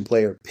position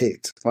player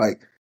picked.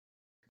 Like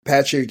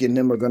Patrick and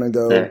them are gonna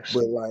go, Facts.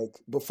 but like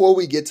before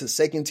we get to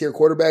second tier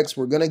quarterbacks,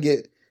 we're gonna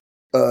get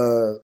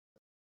the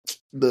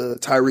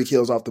Tyreek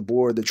Hills off the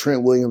board, the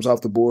Trent Williams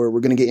off the board. We're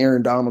gonna get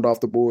Aaron Donald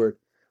off the board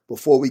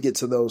before we get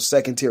to those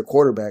second tier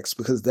quarterbacks,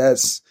 because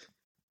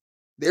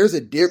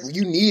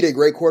you need a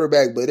great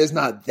quarterback, but it's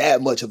not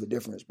that much of a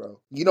difference, bro.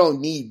 You don't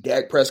need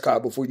Dak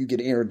Prescott before you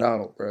get Aaron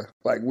Donald, bro.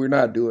 Like, we're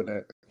not doing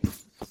that.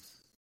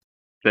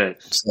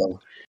 Facts. So,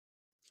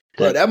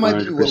 but that might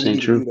be what we 100% need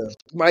to true. do, though.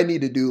 We might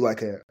need to do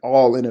like an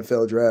all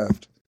NFL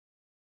draft.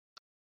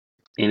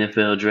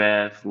 NFL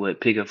draft,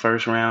 pick a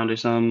first round or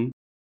something?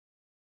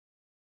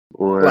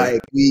 Or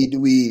Like we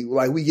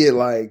get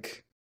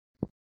like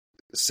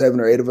 7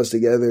 or 8 of us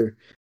together,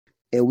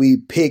 and we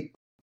pick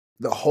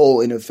the whole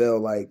NFL,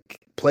 like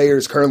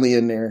players currently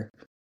in there.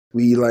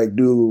 We like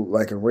do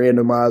like a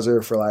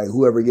randomizer for like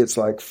whoever gets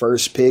like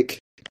first pick.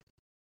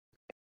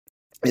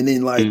 And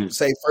then like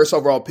say first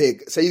overall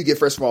pick, say you get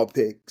first overall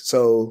pick.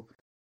 So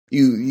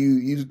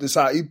you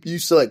decide you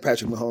select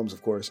Patrick Mahomes,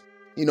 of course.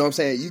 You know what I'm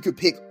saying? You could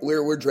pick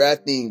where we're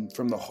drafting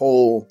from the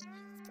whole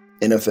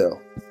NFL.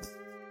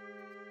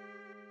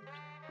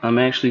 I'm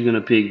actually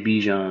gonna pick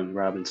Bijan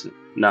Robinson.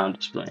 No, I'm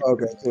just playing.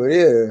 Okay, so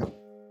yeah.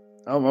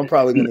 I'm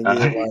probably gonna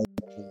get like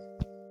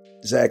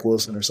Zach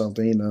Wilson or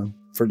something, you know,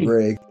 for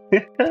Greg.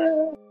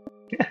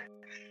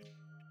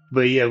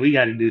 But yeah, we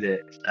got to do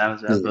that. I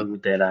was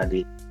with that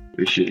idea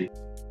for sure.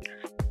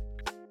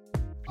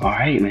 All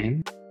right,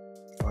 man.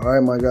 All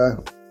right, my guy.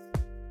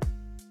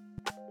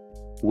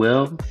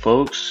 Well,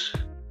 folks,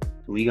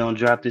 we gonna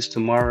drop this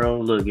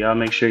tomorrow. Look, y'all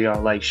make sure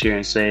y'all like, share,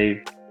 and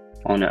save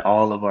on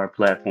all of our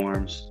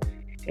platforms,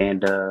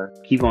 and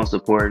keep on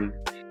supporting.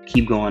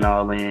 Keep going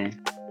all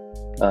in.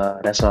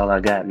 That's all I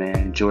got,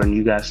 man. Jordan,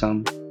 you got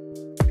something?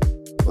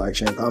 Like,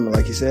 share, and comment,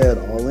 like you said,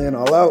 all in,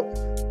 all out.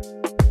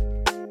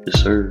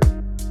 Yes, sir.